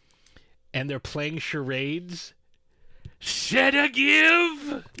and they're playing charades, "Should I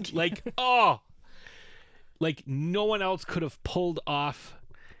give?" Like, oh. Like, no one else could have pulled off,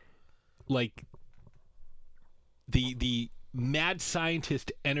 like, the mad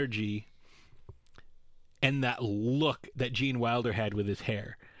scientist energy and that look that Gene Wilder had with his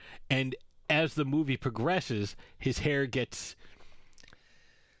hair. And as the movie progresses, his hair gets...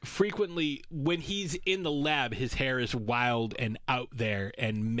 Frequently, when he's in the lab, his hair is wild and out there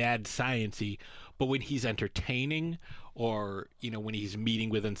and mad science-y. But when he's entertaining, or, you know, when he's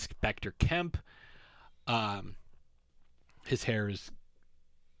meeting with Inspector Kemp... his hair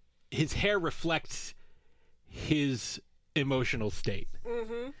reflects his emotional state.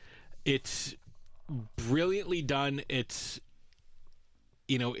 Mm-hmm. It's brilliantly done. It's,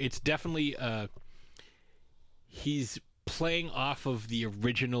 you know, it's definitely he's playing off of the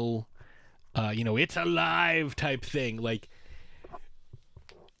original, you know, "it's alive" type thing. Like,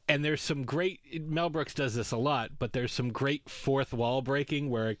 and there's some great, Mel Brooks does this a lot, but there's some great fourth wall breaking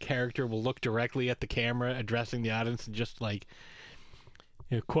where a character will look directly at the camera, addressing the audience, and just like,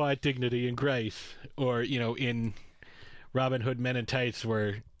 you know, quiet dignity and grace. Or, you know, in Robin Hood Men in Tights,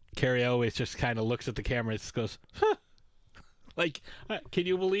 where Carrie Elwes just kind of looks at the camera and just goes, "Huh." Like, can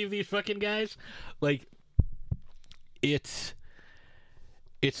you believe these fucking guys? Like, it's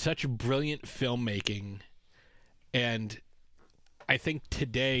such brilliant filmmaking. And I think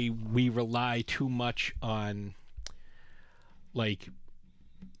today we rely too much on, like,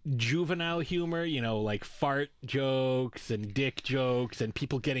 juvenile humor, you know, like fart jokes and dick jokes and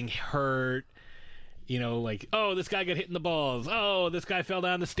people getting hurt, you know, like, "Oh, this guy got hit in the balls. Oh, this guy fell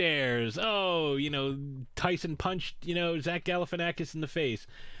down the stairs. Oh, you know, Tyson punched, you know, Zach Galifianakis in the face."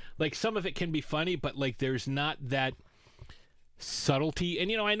 Like, some of it can be funny, but, like, there's not that subtlety. And,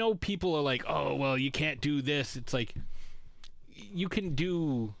 you know, I know people are like, "Oh, well, you can't do this." It's like, you can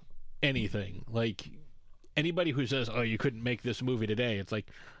do anything. Like, anybody who says, "Oh, you couldn't make this movie today," it's like,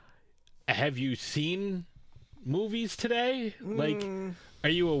 have you seen movies today? Like, are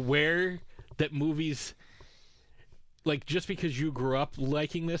you aware that movies, like, just because you grew up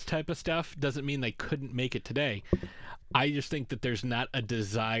liking this type of stuff doesn't mean they couldn't make it today? I just think that there's not a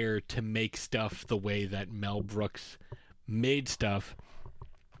desire to make stuff the way that Mel Brooks made stuff,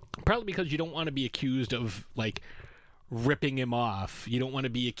 probably because you don't want to be accused of, like, ripping him off. You don't want to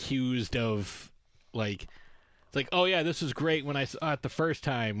be accused of, like, it's like, "Oh yeah, this was great when I saw it the first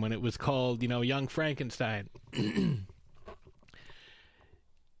time when it was called, you know, Young Frankenstein."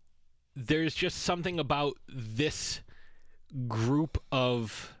 There's just something about this group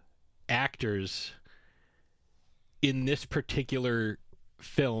of actors in this particular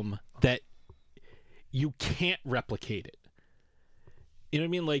film that you can't replicate it. You know what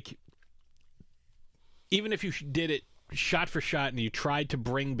I mean? Like, even if you did it shot for shot and you tried to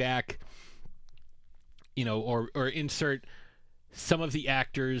bring back, you know, or insert some of the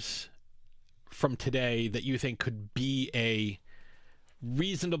actors from today that you think could be a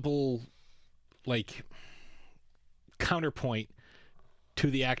reasonable, like, counterpoint to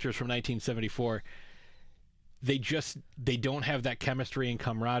the actors from 1974, they don't have that chemistry and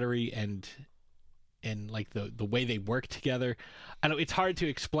camaraderie and like the way they work together. I know it's hard to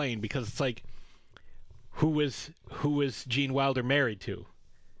explain because it's like, who was Gene Wilder married to?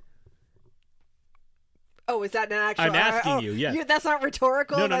 Oh, is that an actual... I'm asking you, yeah. That's not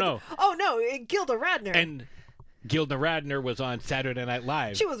rhetorical? No. Oh, no, Gilda Radner. And Gilda Radner was on Saturday Night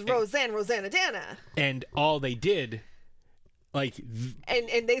Live. She was Rosanna. And all they did, like...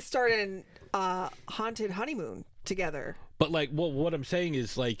 And they started Haunted Honeymoon together. But, like, well, what I'm saying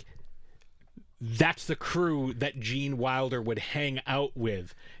is, like, that's the crew that Gene Wilder would hang out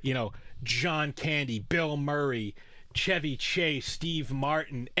with. You know, John Candy, Bill Murray, Chevy Chase, Steve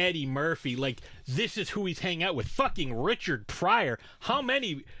Martin, Eddie Murphy. Like, this is who he's hanging out with. Fucking Richard Pryor. How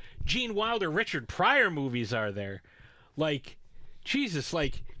many Gene Wilder, Richard Pryor movies are there? Like, Jesus,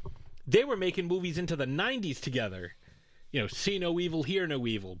 like, they were making movies into the 90s together. You know, See No Evil, Hear No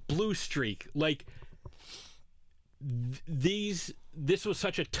Evil, Blue Streak. Like, this was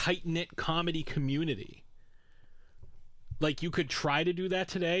such a tight-knit comedy community. Like, you could try to do that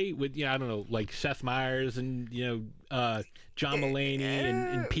today with, you know, I don't know, like Seth Meyers and, you know, John Mulaney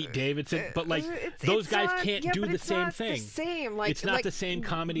and Pete Davidson, but like those guys can't do the same thing. It's not the same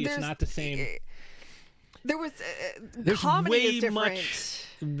comedy. It's not the same. There's comedy way is different.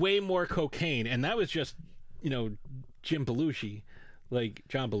 way more cocaine, and that was just, you know, Jim Belushi, like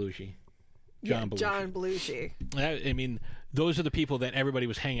John Belushi. John Belushi. I mean, those are the people that everybody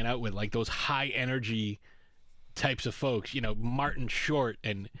was hanging out with, like those high energy types of folks, you know, Martin Short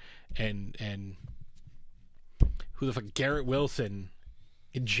and who the fuck, Garrett Wilson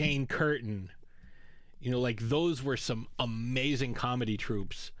and Jane Curtin, you know, like those were some amazing comedy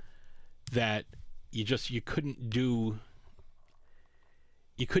troupes that you couldn't do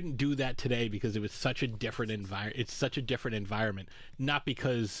that today because it was such a different environment. It's such a different environment, not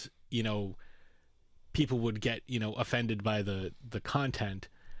because, you know, people would get, you know, offended by the content.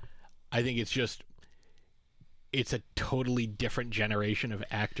 I think it's a totally different generation of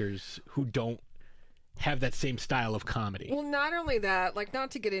actors who don't have that same style of comedy. Well, not only that, like,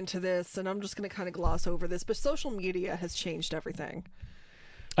 not to get into this, and I'm just going to kind of gloss over this, but social media has changed everything.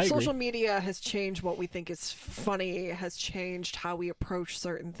 Social media has changed what we think is funny, has changed how we approach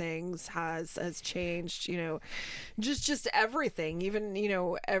certain things, has changed, you know, just everything. Even, you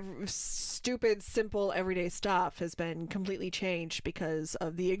know, stupid, simple, everyday stuff has been completely changed because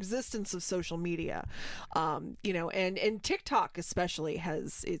of the existence of social media. You know, and TikTok especially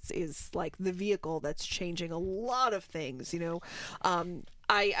is like the vehicle that's changing a lot of things, you know.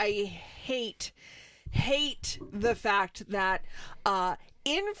 I hate the fact that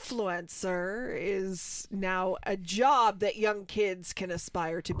influencer is now a job that young kids can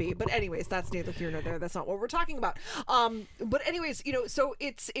aspire to be. But anyways, that's neither here nor there. That's not what we're talking about. But anyways, you know, so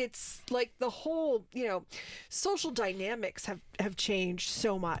it's like the whole, you know, social dynamics have changed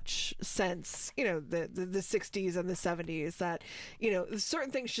so much since, you know, the 60s and the 70s that, you know, certain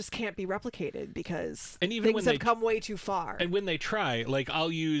things just can't be replicated because things have come way too far. And when they try, like,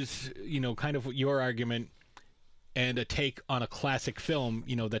 I'll use, you know, kind of your argument and a take on a classic film,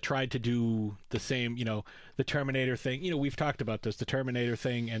 you know, that tried to do the same, you know, the Terminator thing. You know, we've talked about this, the Terminator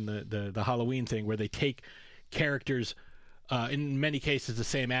thing and the Halloween thing, where they take characters, in many cases the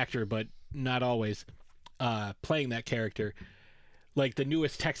same actor, but not always, playing that character. Like the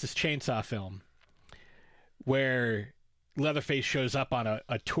newest Texas Chainsaw film, where Leatherface shows up on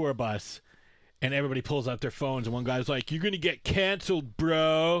a tour bus and everybody pulls out their phones and one guy's like, "You're going to get canceled,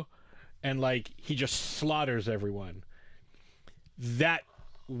 bro." And, like, he just slaughters everyone. That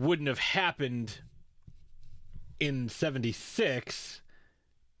wouldn't have happened in 76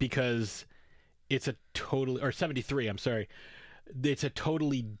 because it's a totally... Or 73, I'm sorry. It's a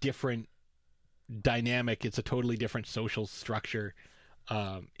totally different dynamic. It's a totally different social structure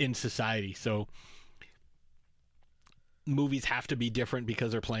in society. So movies have to be different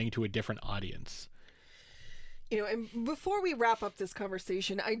because they're playing to a different audience. You know, and before we wrap up this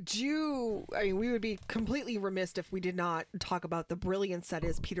conversation, I mean, we would be completely remiss if we did not talk about the brilliance that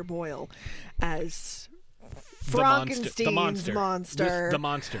is Peter Boyle as Frankenstein's monster. The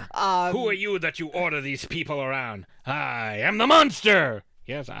monster. Who are you that you order these people around? I am the monster.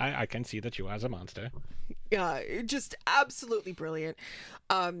 Yes, I can see that you are the monster. Yeah, just absolutely brilliant.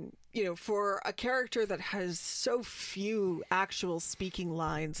 You know, for a character that has so few actual speaking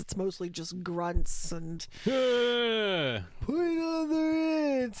lines, it's mostly just grunts and point on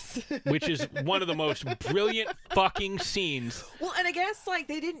the hits, which is one of the most brilliant fucking scenes. Well, and I guess like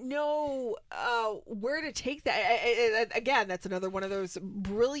they didn't know where to take that. Again, that's another one of those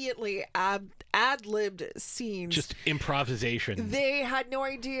brilliantly ad-libbed scenes. Just improvisation. They had no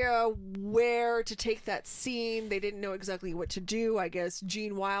idea where to take that scene. They didn't know exactly what to do. I guess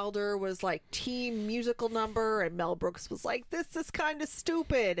Gene Wilder was like team musical number and Mel Brooks was like, this is kind of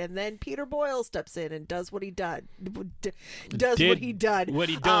stupid, and then Peter Boyle steps in and does what he did did what he did,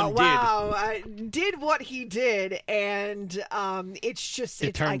 and it's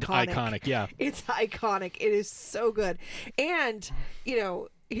iconic. Yeah, it's iconic. It is so good. And you know,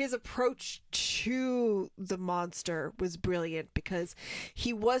 his approach to the monster was brilliant because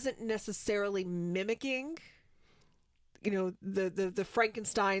he wasn't necessarily mimicking, you know, the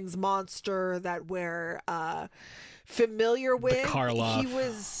Frankenstein's monster that we're familiar with. Karloff. He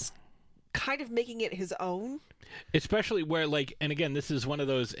was kind of making it his own. Especially where, like, and again, this is one of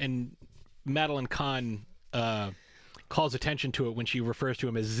those, and Madeline Kahn calls attention to it when she refers to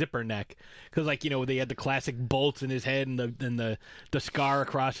him as Zipper Neck, because, like, you know, they had the classic bolts in his head and the scar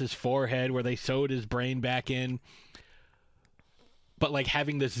across his forehead where they sewed his brain back in. But, like,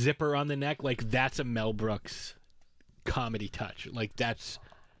 having the zipper on the neck, like, that's a Mel Brooks comedy touch. Like, that's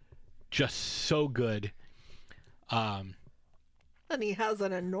just so good. And he has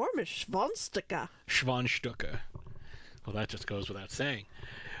an enormous Schwanstücke. Well, that just goes without saying.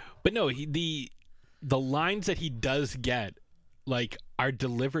 But no, the lines that he does get, like, are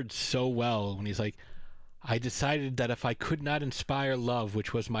delivered so well when he's like, I decided that if I could not inspire love,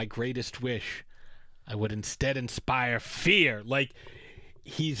 which was my greatest wish, I would instead inspire fear. Like,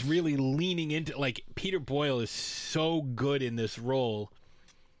 he's really leaning into, like, Peter Boyle is so good in this role,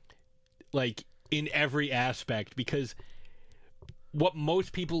 like, in every aspect, because what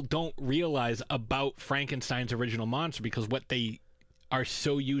most people don't realize about Frankenstein's original monster, because what they are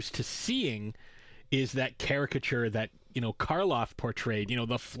so used to seeing is that caricature that, you know, Karloff portrayed, you know,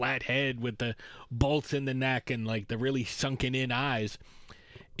 the flat head with the bolts in the neck and, like, the really sunken in eyes,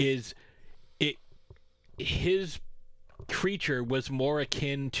 is it his creature was more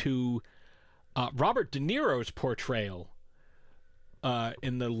akin to Robert De Niro's portrayal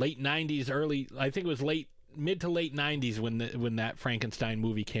in the late 90s, I think it was mid to late 90s when that Frankenstein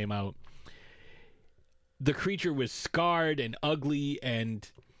movie came out. The creature was scarred and ugly, and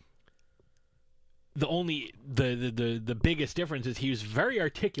the biggest difference is he was very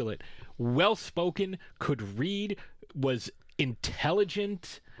articulate, well-spoken, could read, was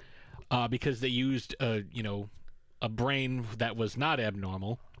intelligent, because they used a brain that was not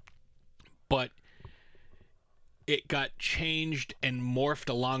abnormal, but it got changed and morphed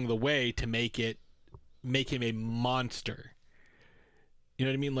along the way to make him a monster. You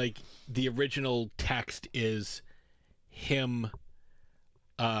know what I mean? Like, the original text is him,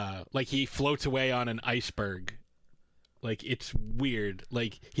 like, he floats away on an iceberg. Like, it's weird.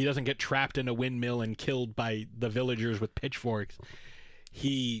 Like, he doesn't get trapped in a windmill and killed by the villagers with pitchforks.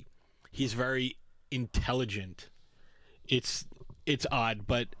 He's very intelligent. It's odd,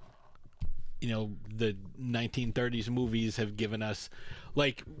 but, you know, the 1930s movies have given us,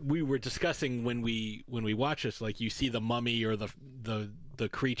 like we were discussing when we watch this, like, you see the mummy or the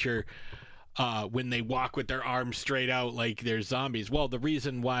creature when they walk with their arms straight out like they're zombies. Well, the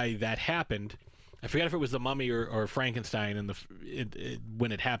reason why that happened, I forget if it was the mummy or Frankenstein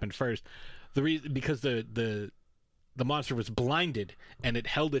when it happened first. Because the monster was blinded and it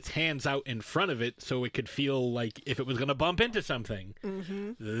held its hands out in front of it so it could feel like if it was going to bump into something.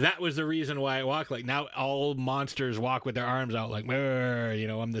 Mm-hmm. That was the reason why it walked like. Now all monsters walk with their arms out like, you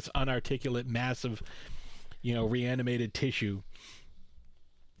know, I'm this unarticulate mass of, you know, reanimated tissue.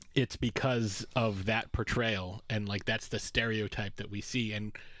 It's because of that portrayal, and, like, that's the stereotype that we see.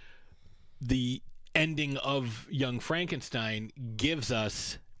 And the ending of Young Frankenstein gives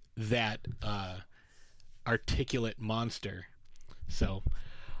us that articulate monster. So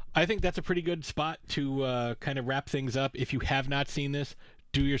I think that's a pretty good spot to kind of wrap things up. If you have not seen this,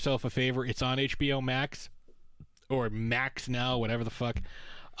 do yourself a favor. It's on HBO Max, or Max now, whatever the fuck.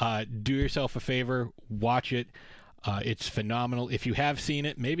 Do yourself a favor, watch it. It's phenomenal. If you have seen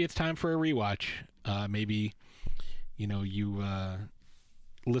it, maybe it's time for a rewatch. Maybe, you know, you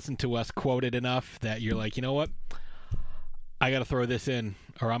listen to us quote it enough that you're like, you know what, I got to throw this in,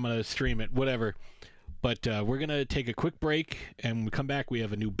 or I'm going to stream it, whatever. But we're going to take a quick break, and when we come back, we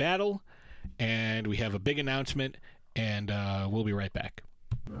have a new battle, and we have a big announcement, and we'll be right back.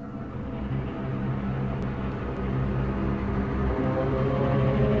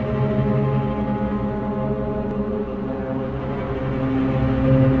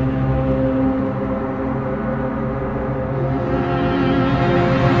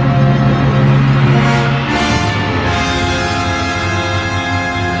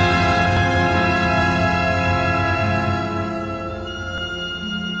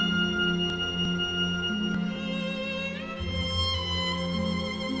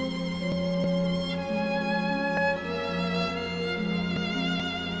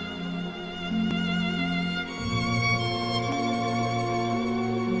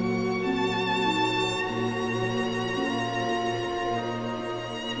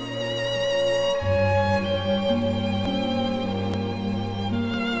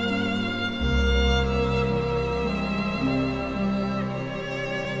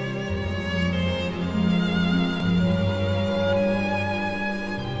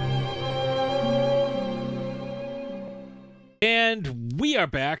 And we are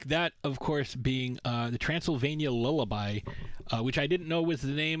back. That, of course, being the Transylvania Lullaby which I didn't know was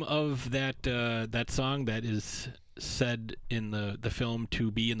the name of that song that is said in the film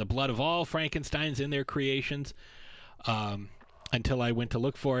to be in the blood of all Frankensteins in their creations, until I went to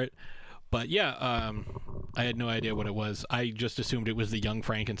look for it. But yeah, I had no idea what it was. I just assumed it was the Young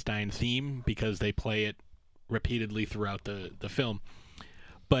Frankenstein theme because they play it repeatedly throughout the film.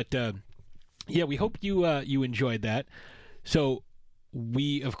 But yeah, we hope you enjoyed that. So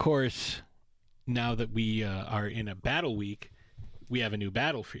we, of course, now that we are in a battle week, we have a new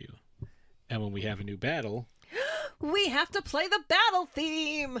battle for you. And when we have a new battle, we have to play the battle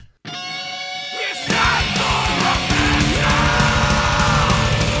theme. It's time for a battle!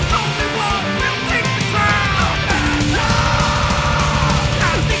 Only one will take the crown!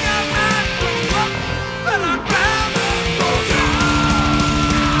 I think I might blow up, but I'm bound to go down!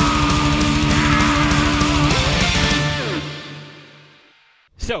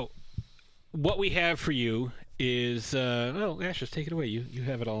 so what we have for you is, well, Ash, just take it away. You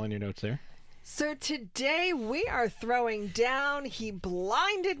have it all in your notes there. So today we are throwing down He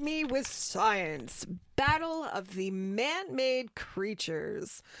Blinded Me with Science, Battle of the Man-Made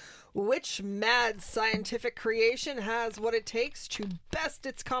Creatures. Which mad scientific creation has what it takes to best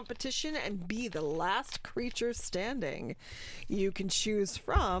its competition and be the last creature standing? You can choose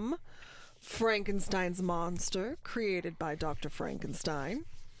from Frankenstein's monster, created by Dr. Frankenstein,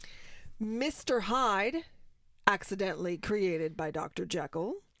 Mr. Hyde, accidentally created by Dr.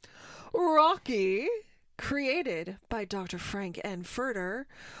 Jekyll, Rocky, created by Dr. Frank N. Furter,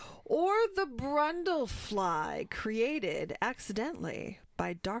 or the Brundlefly, created accidentally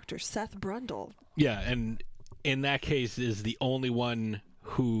by Dr. Seth Brundle. Yeah, and in that case is the only one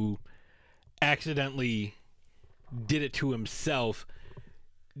who accidentally did it to himself.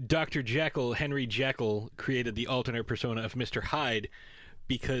 Dr. Jekyll, Henry Jekyll, created the alternate persona of Mr. Hyde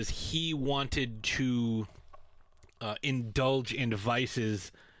because he wanted to indulge in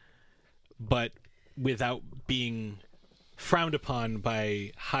vices, but without being frowned upon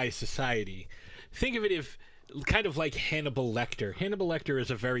by high society. Think of it if kind of like Hannibal Lecter. Hannibal Lecter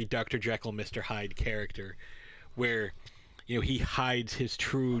is a very Dr. Jekyll, Mr. Hyde character, where he hides his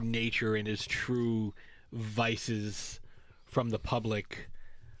true nature and his true vices from the public.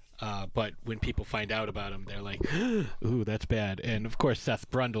 But when people find out about him, they're like, "Ooh, that's bad." And of course, Seth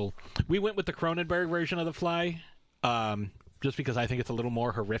Brundle. We went with the Cronenberg version of The Fly, just because I think it's a little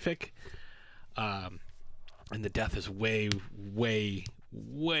more horrific. And the death is way, way,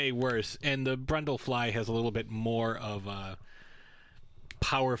 way worse. And the Brundlefly has a little bit more of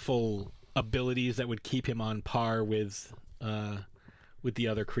powerful abilities that would keep him on par with the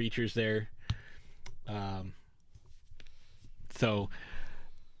other creatures there. So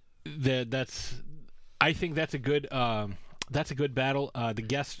I think that's a good battle.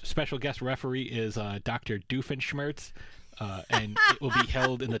 The special guest referee is Dr. Doofenshmirtz. And it will be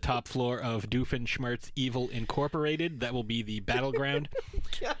held in the top floor of Doofenshmirtz Evil Incorporated. That will be the battleground.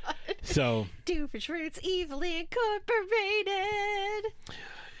 God. So Doofenshmirtz Evil Incorporated.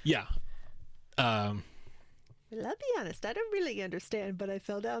 Yeah. Well, I'll be honest, I don't really understand, but I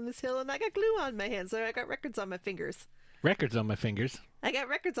fell down this hill and I got glue on my hands, so I got records on my fingers. Records on my fingers. I got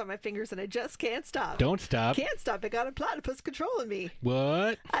records on my fingers and I just can't stop. Don't stop. Can't stop. I got a platypus controlling me.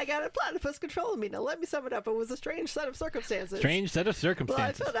 What? I got a platypus controlling me. Now let me sum it up. It was a strange set of circumstances. Strange set of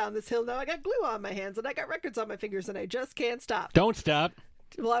circumstances. Well, I fell down this hill. Now I got glue on my hands and I got records on my fingers and I just can't stop. Don't stop.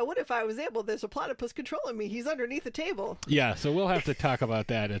 Well, I would if I was able. There's a platypus controlling me. He's underneath the table. Yeah, so we'll have to talk about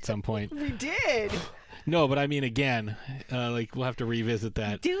that at some point. We did. No, but I mean again, we'll have to revisit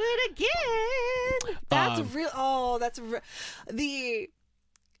that. Do it again. That's real. Oh, that's the.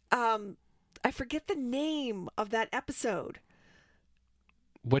 I forget the name of that episode.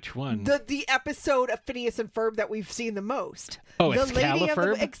 Which one? The episode of Phineas and Ferb that we've seen the most. Oh, the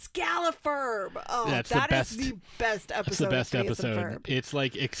Excalibur? Excalibur. Oh, that is the best episode. That's the best of Phineas episode. And Ferb. It's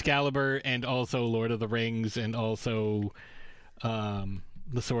like Excalibur and also Lord of the Rings and also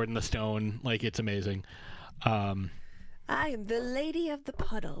The Sword and the Stone. Like, it's amazing. I am the Lady of the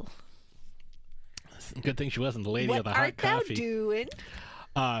Puddle. Good thing she wasn't the Lady of the Hot Coffee. What art thou doing?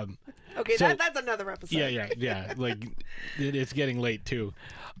 Okay, so, that's another episode. Yeah. Like, it's getting late, too.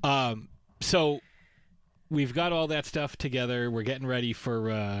 So, we've got all that stuff together. We're getting ready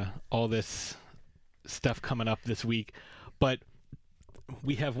for all this stuff coming up this week. But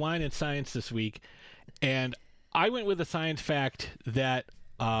we have wine and science this week. And I went with a science fact that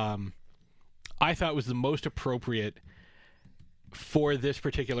I thought was the most appropriate for this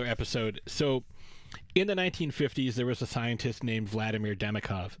particular episode. So, in the 1950s, there was a scientist named Vladimir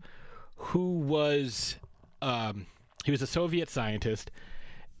Demikov, who was he was a Soviet scientist,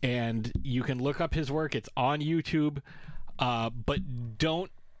 and you can look up his work. It's on YouTube. But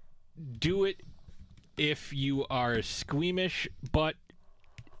don't do it if you are squeamish, but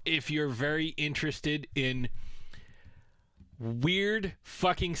if you're very interested in weird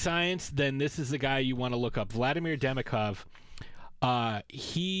fucking science, then this is the guy you want to look up. Vladimir Demikov.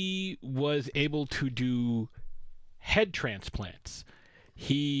 He was able to do head transplants.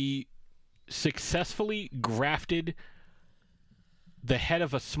 He successfully grafted the head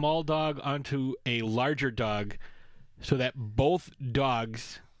of a small dog onto a larger dog so that both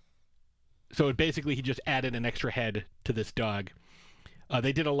dogs... So basically he just added an extra head to this dog.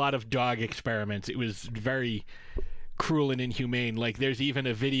 They did a lot of dog experiments. It was very cruel and inhumane. Like, there's even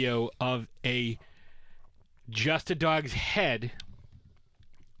a video of just a dog's head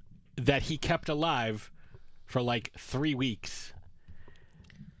that he kept alive for like 3 weeks.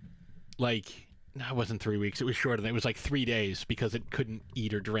 Like, no, it wasn't 3 weeks. It was shorter than that. It was like 3 days because it couldn't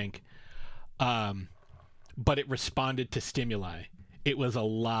eat or drink. But it responded to stimuli. It was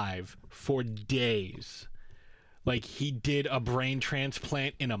alive for days. Like, he did a brain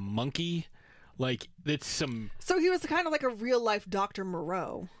transplant in a monkey. Like, it's some... So he was kind of like a real-life Dr.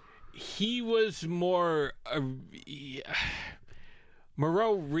 Moreau. He was more...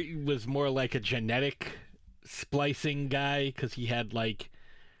 Moreau was more like a genetic splicing guy, because he had, like,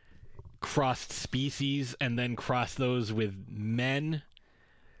 crossed species and then crossed those with men.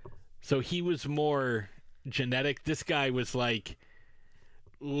 So he was more genetic. This guy was like...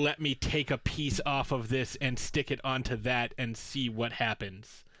 let me take a piece off of this and stick it onto that and see what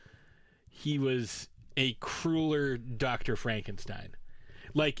happens. He was a crueler Dr. Frankenstein.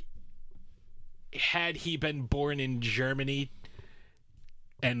 Like, had he been born in Germany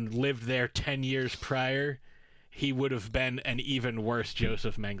and lived there 10 years prior, he would have been an even worse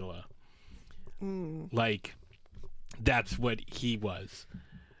Joseph Mengele. Like, that's what he was.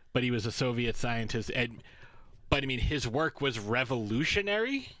 But he was a Soviet scientist, but, I mean, his work was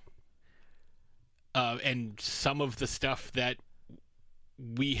revolutionary. And some of the stuff that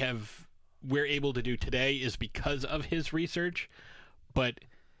we're able to do today is because of his research. But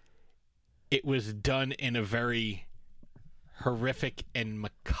it was done in a very horrific and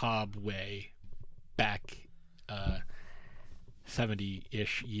macabre way back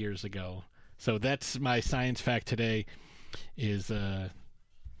 70-ish years ago. So that's my science fact today, is the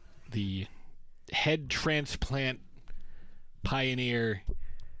head transplant pioneer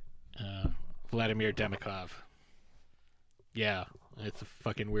Vladimir Demikov. Yeah, it's a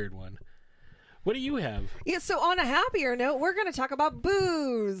fucking weird one. What do you have? Yeah, so on a happier note, we're going to talk about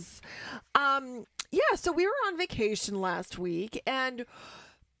booze. So we were on vacation last week, and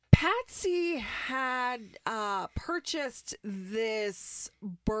Patsy had purchased this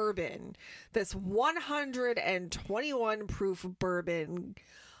bourbon, this 121 proof bourbon,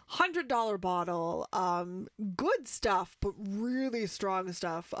 $100 bottle, good stuff, but really strong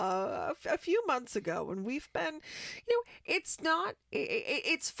stuff, a few months ago. And we've been, it's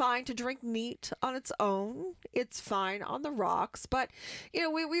fine to drink neat on its own. It's fine on the rocks, but,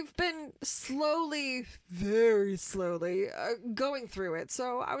 we've been very slowly going through it.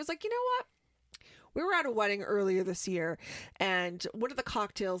 So I was like, you know what? We were at a wedding earlier this year, and one of the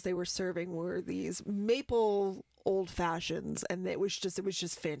cocktails they were serving were these maple old fashions, and it was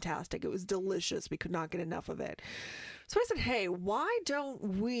just fantastic. It was delicious. We could not get enough of it. So I said, hey, why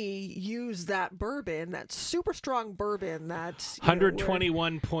don't we use that bourbon, that super strong bourbon, that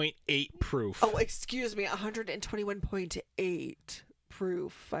 121.8 proof. Oh, excuse me, 121.8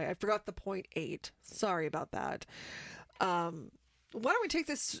 proof. I forgot the 0.8. Sorry about that. Why don't we take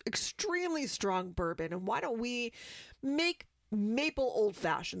this extremely strong bourbon, and why don't we make maple old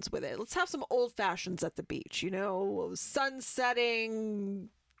fashions with it? Let's have some old fashions at the beach, sun setting,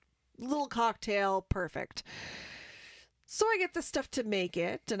 little cocktail, perfect. So I get this stuff to make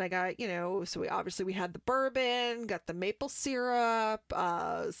it, and I got, so we had the bourbon, got the maple syrup,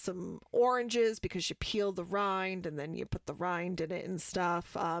 some oranges, because you peel the rind and then you put the rind in it and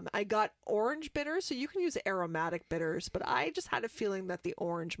stuff. I got orange bitters, so you can use aromatic bitters, but I just had a feeling that the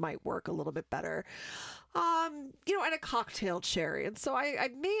orange might work a little bit better. And a cocktail cherry. And so I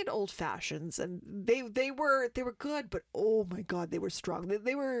made old fashions, and they were good, but oh my God, they were strong.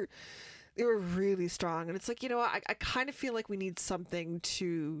 They were really strong. And it's like, I kind of feel like we need something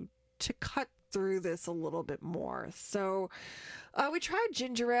to cut through this a little bit more. So we tried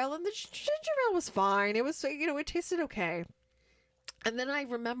ginger ale, and the ginger ale was fine. It was, it tasted okay. And then I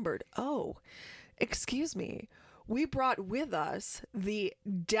remembered, oh, excuse me, we brought with us the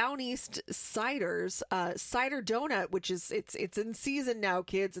Down East Ciders cider donut, which is it's in season now,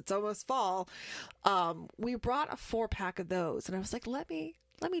 kids. It's almost fall. We brought a 4-pack of those, and I was like, let me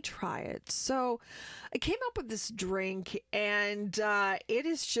let me try it. So I came up with this drink, and it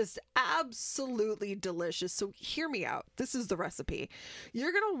is just absolutely delicious. So hear me out. This is the recipe.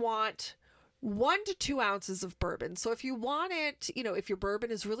 You're going to want 1 to 2 ounces of bourbon. So if you want it, if your bourbon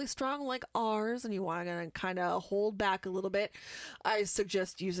is really strong like ours and you want to kind of hold back a little bit, I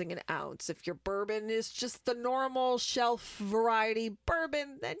suggest using 1 ounce. If your bourbon is just the normal shelf variety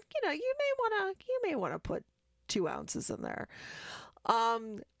bourbon, then you may want to put 2 ounces in there.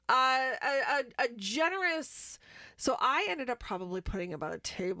 A generous, so I ended up probably putting about a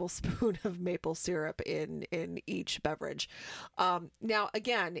tablespoon of maple syrup in each beverage. Now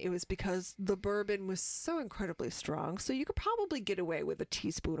again, it was because the bourbon was so incredibly strong, so you could probably get away with a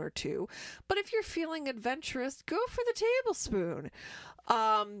teaspoon or 2, but if you're feeling adventurous, go for the tablespoon.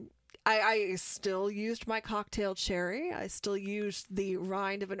 I still used my cocktail cherry. I still used the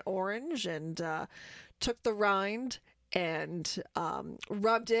rind of an orange, and took the rind and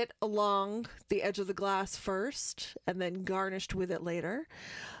rubbed it along the edge of the glass first, and then garnished with it later.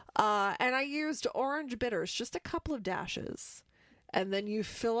 And I used orange bitters, just a couple of dashes. And then you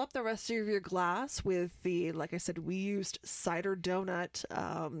fill up the rest of your glass with like I said, we used cider donut,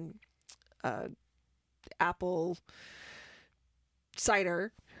 apple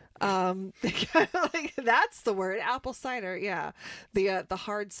cider. That's the word, apple cider. Yeah. The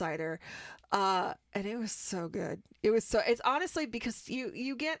hard cider. And it was so good. It's honestly because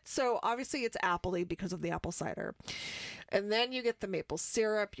you get, so obviously it's appley because of the apple cider. And then you get the maple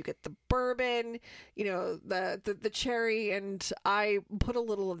syrup, you get the bourbon, the cherry, and I put a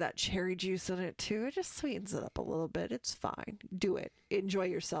little of that cherry juice in it too. It just sweetens it up a little bit. It's fine. Do it. Enjoy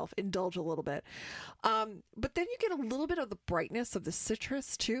yourself. Indulge a little bit. But then you get a little bit of the brightness of the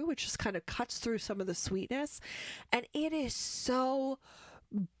citrus too, which just kind of cuts through some of the sweetness. And it is so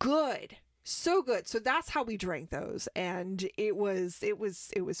good. So good. So that's how we drank those, and it was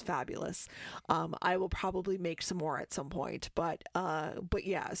fabulous. I will probably make some more at some point, but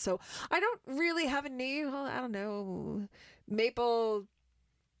yeah. So I don't really have a name. I don't know, maple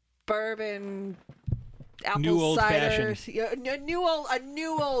bourbon, apple new old cider. fashioned. Yeah, a new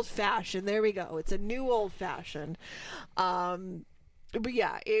old fashioned. There we go. It's a new old fashioned. But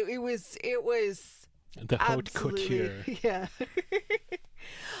yeah, it was The haute couture. Yeah.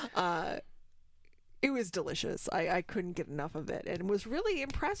 It was delicious. I couldn't get enough of it, and was really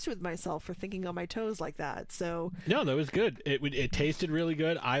impressed with myself for thinking on my toes like that. So no, that was good. It tasted really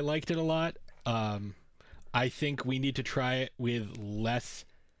good. I liked it a lot. I think we need to try it with less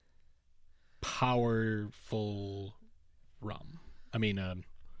powerful rum. I mean,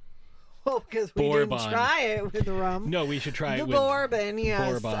 well, because we bourbon. didn't try it with rum. No, we should try it with bourbon.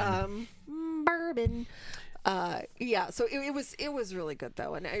 Yes, bourbon. Bourbon. Yeah, so it was really good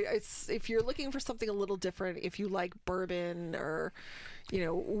though, and if you're looking for something a little different, if you like bourbon or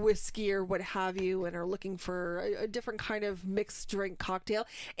whiskey or what have you, and are looking for a different kind of mixed drink cocktail,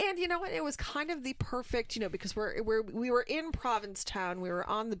 and you know what, it was kind of the perfect, because we were in Provincetown, we were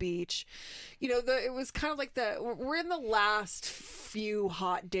on the beach, it was kind of like we're in the last few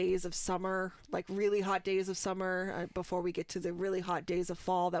hot days of summer, like really hot days of summer, before we get to the really hot days of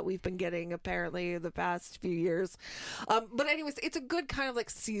fall that we've been getting apparently the past few years. But anyways, it's a good kind of like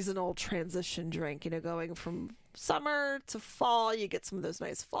seasonal transition drink, going from summer to fall. You get some of those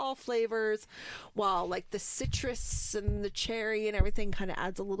nice fall flavors, while like the citrus and the cherry and everything kind of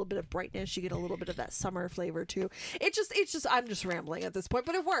adds a little bit of brightness. You get a little bit of that summer flavor too. It's just I'm just rambling at this point,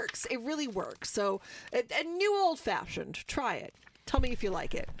 but it works. It really works. So a new old fashioned. Try it. Tell me if you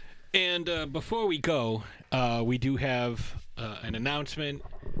like it. And before we go, we do have an announcement.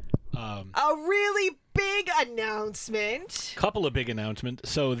 A really big announcement. Couple of big announcements.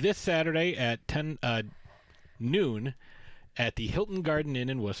 So this Saturday at 10 noon at the Hilton Garden Inn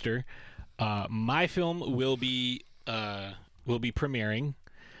in Worcester, my film will be premiering,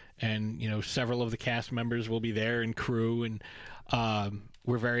 and several of the cast members will be there and crew, and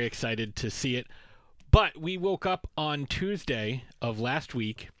we're very excited to see it. But we woke up on Tuesday of last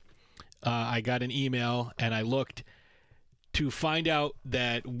week. I got an email and I looked to find out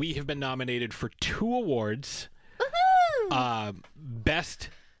that we have been nominated for 2 awards. Best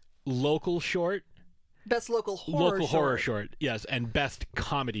local short. Best local horror short, yes, and best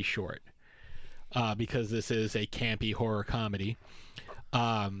comedy short, because this is a campy horror comedy.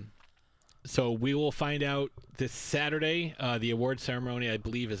 So we will find out this Saturday. The award ceremony, I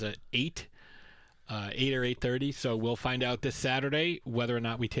believe, is at 8 or 8:30. So we'll find out this Saturday whether or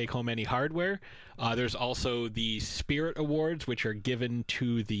not we take home any hardware. There's also the Spirit Awards, which are given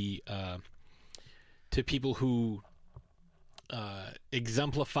to the to people who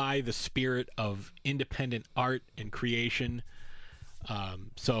exemplify the spirit of independent art and creation.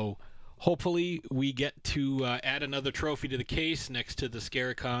 So hopefully we get to add another trophy to the case next to the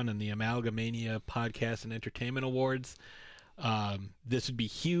Scaricon and the Amalgamania Podcast and Entertainment Awards. This would be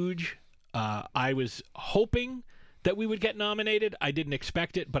huge. I was hoping that we would get nominated. I didn't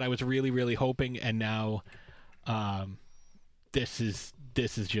expect it, but I was really, really hoping. And now this is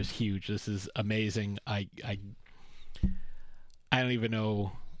just huge. This is amazing. I don't even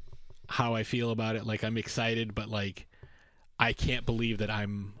know how I feel about it. Like, I'm excited, but like, I can't believe that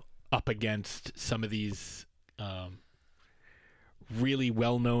I'm up against some of these really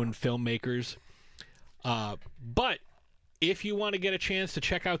well-known filmmakers. But if you want to get a chance to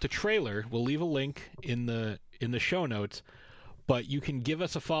check out the trailer, we'll leave a link in the show notes. But you can give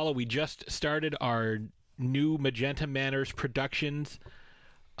us a follow. We just started our new Magenta Manners Productions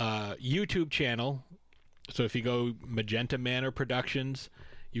YouTube channel. So if you go Magenta Manor Productions,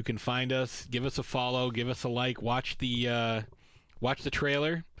 you can find us. Give us a follow. Give us a like. Watch the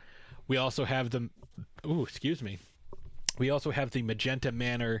trailer. We also have the We also have the Magenta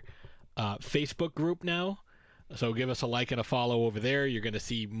Manor Facebook group now. So give us a like and a follow over there. You're going to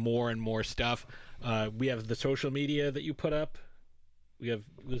see more and more stuff. We have the social media that you put up. We have,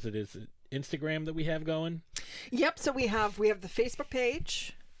 is it Instagram that we have going? Yep. So we have the Facebook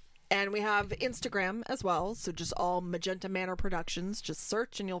page, and we have Instagram as well. So just all Magenta Manor Productions. Just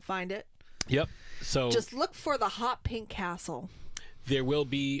search and you'll find it. Yep. So just look for the hot pink castle. There will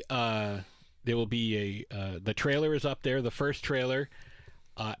be the trailer is up there. The first trailer.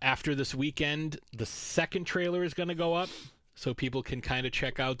 After this weekend, the second trailer is going to go up, so people can kind of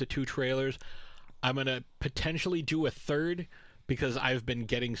check out the two trailers. I'm going to potentially do a third because I've been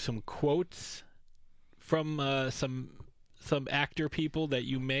getting some quotes from some actor people that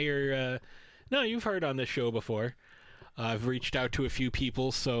you may or no, you've heard on this show before. I've reached out to a few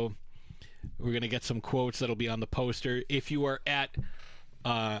people, so we're going to get some quotes that'll be on the poster. If you are at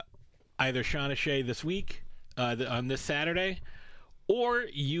either Shawnee this week, on this Saturday, or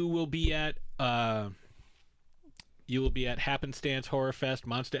you will be at Happenstance, Horror Fest,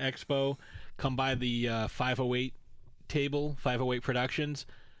 Monster Expo. Come by the 508 table, 508 Productions,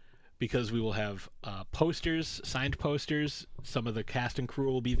 because we will have posters, signed posters. Some of the cast and crew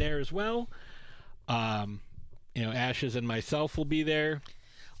will be there as well. Ashes and myself will be there.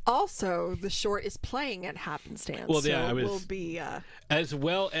 Also, the short is playing at Happenstance. Well, yeah, so will be as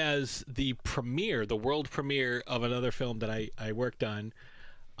well as the world premiere of another film that I worked on,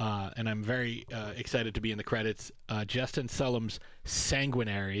 and I'm very excited to be in the credits. Justin Sullum's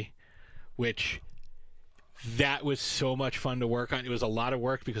Sanguinary, which that was so much fun to work on. It was a lot of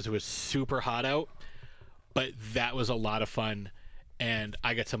work because it was super hot out, but that was a lot of fun, and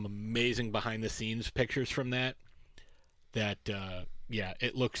I got some amazing behind the scenes pictures from that. Yeah,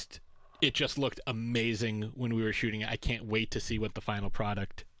 it just looked amazing when we were shooting it. I can't wait to see what the final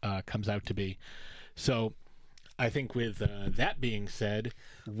product comes out to be. So I think with that being said,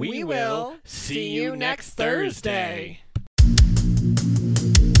 we will see you next Thursday.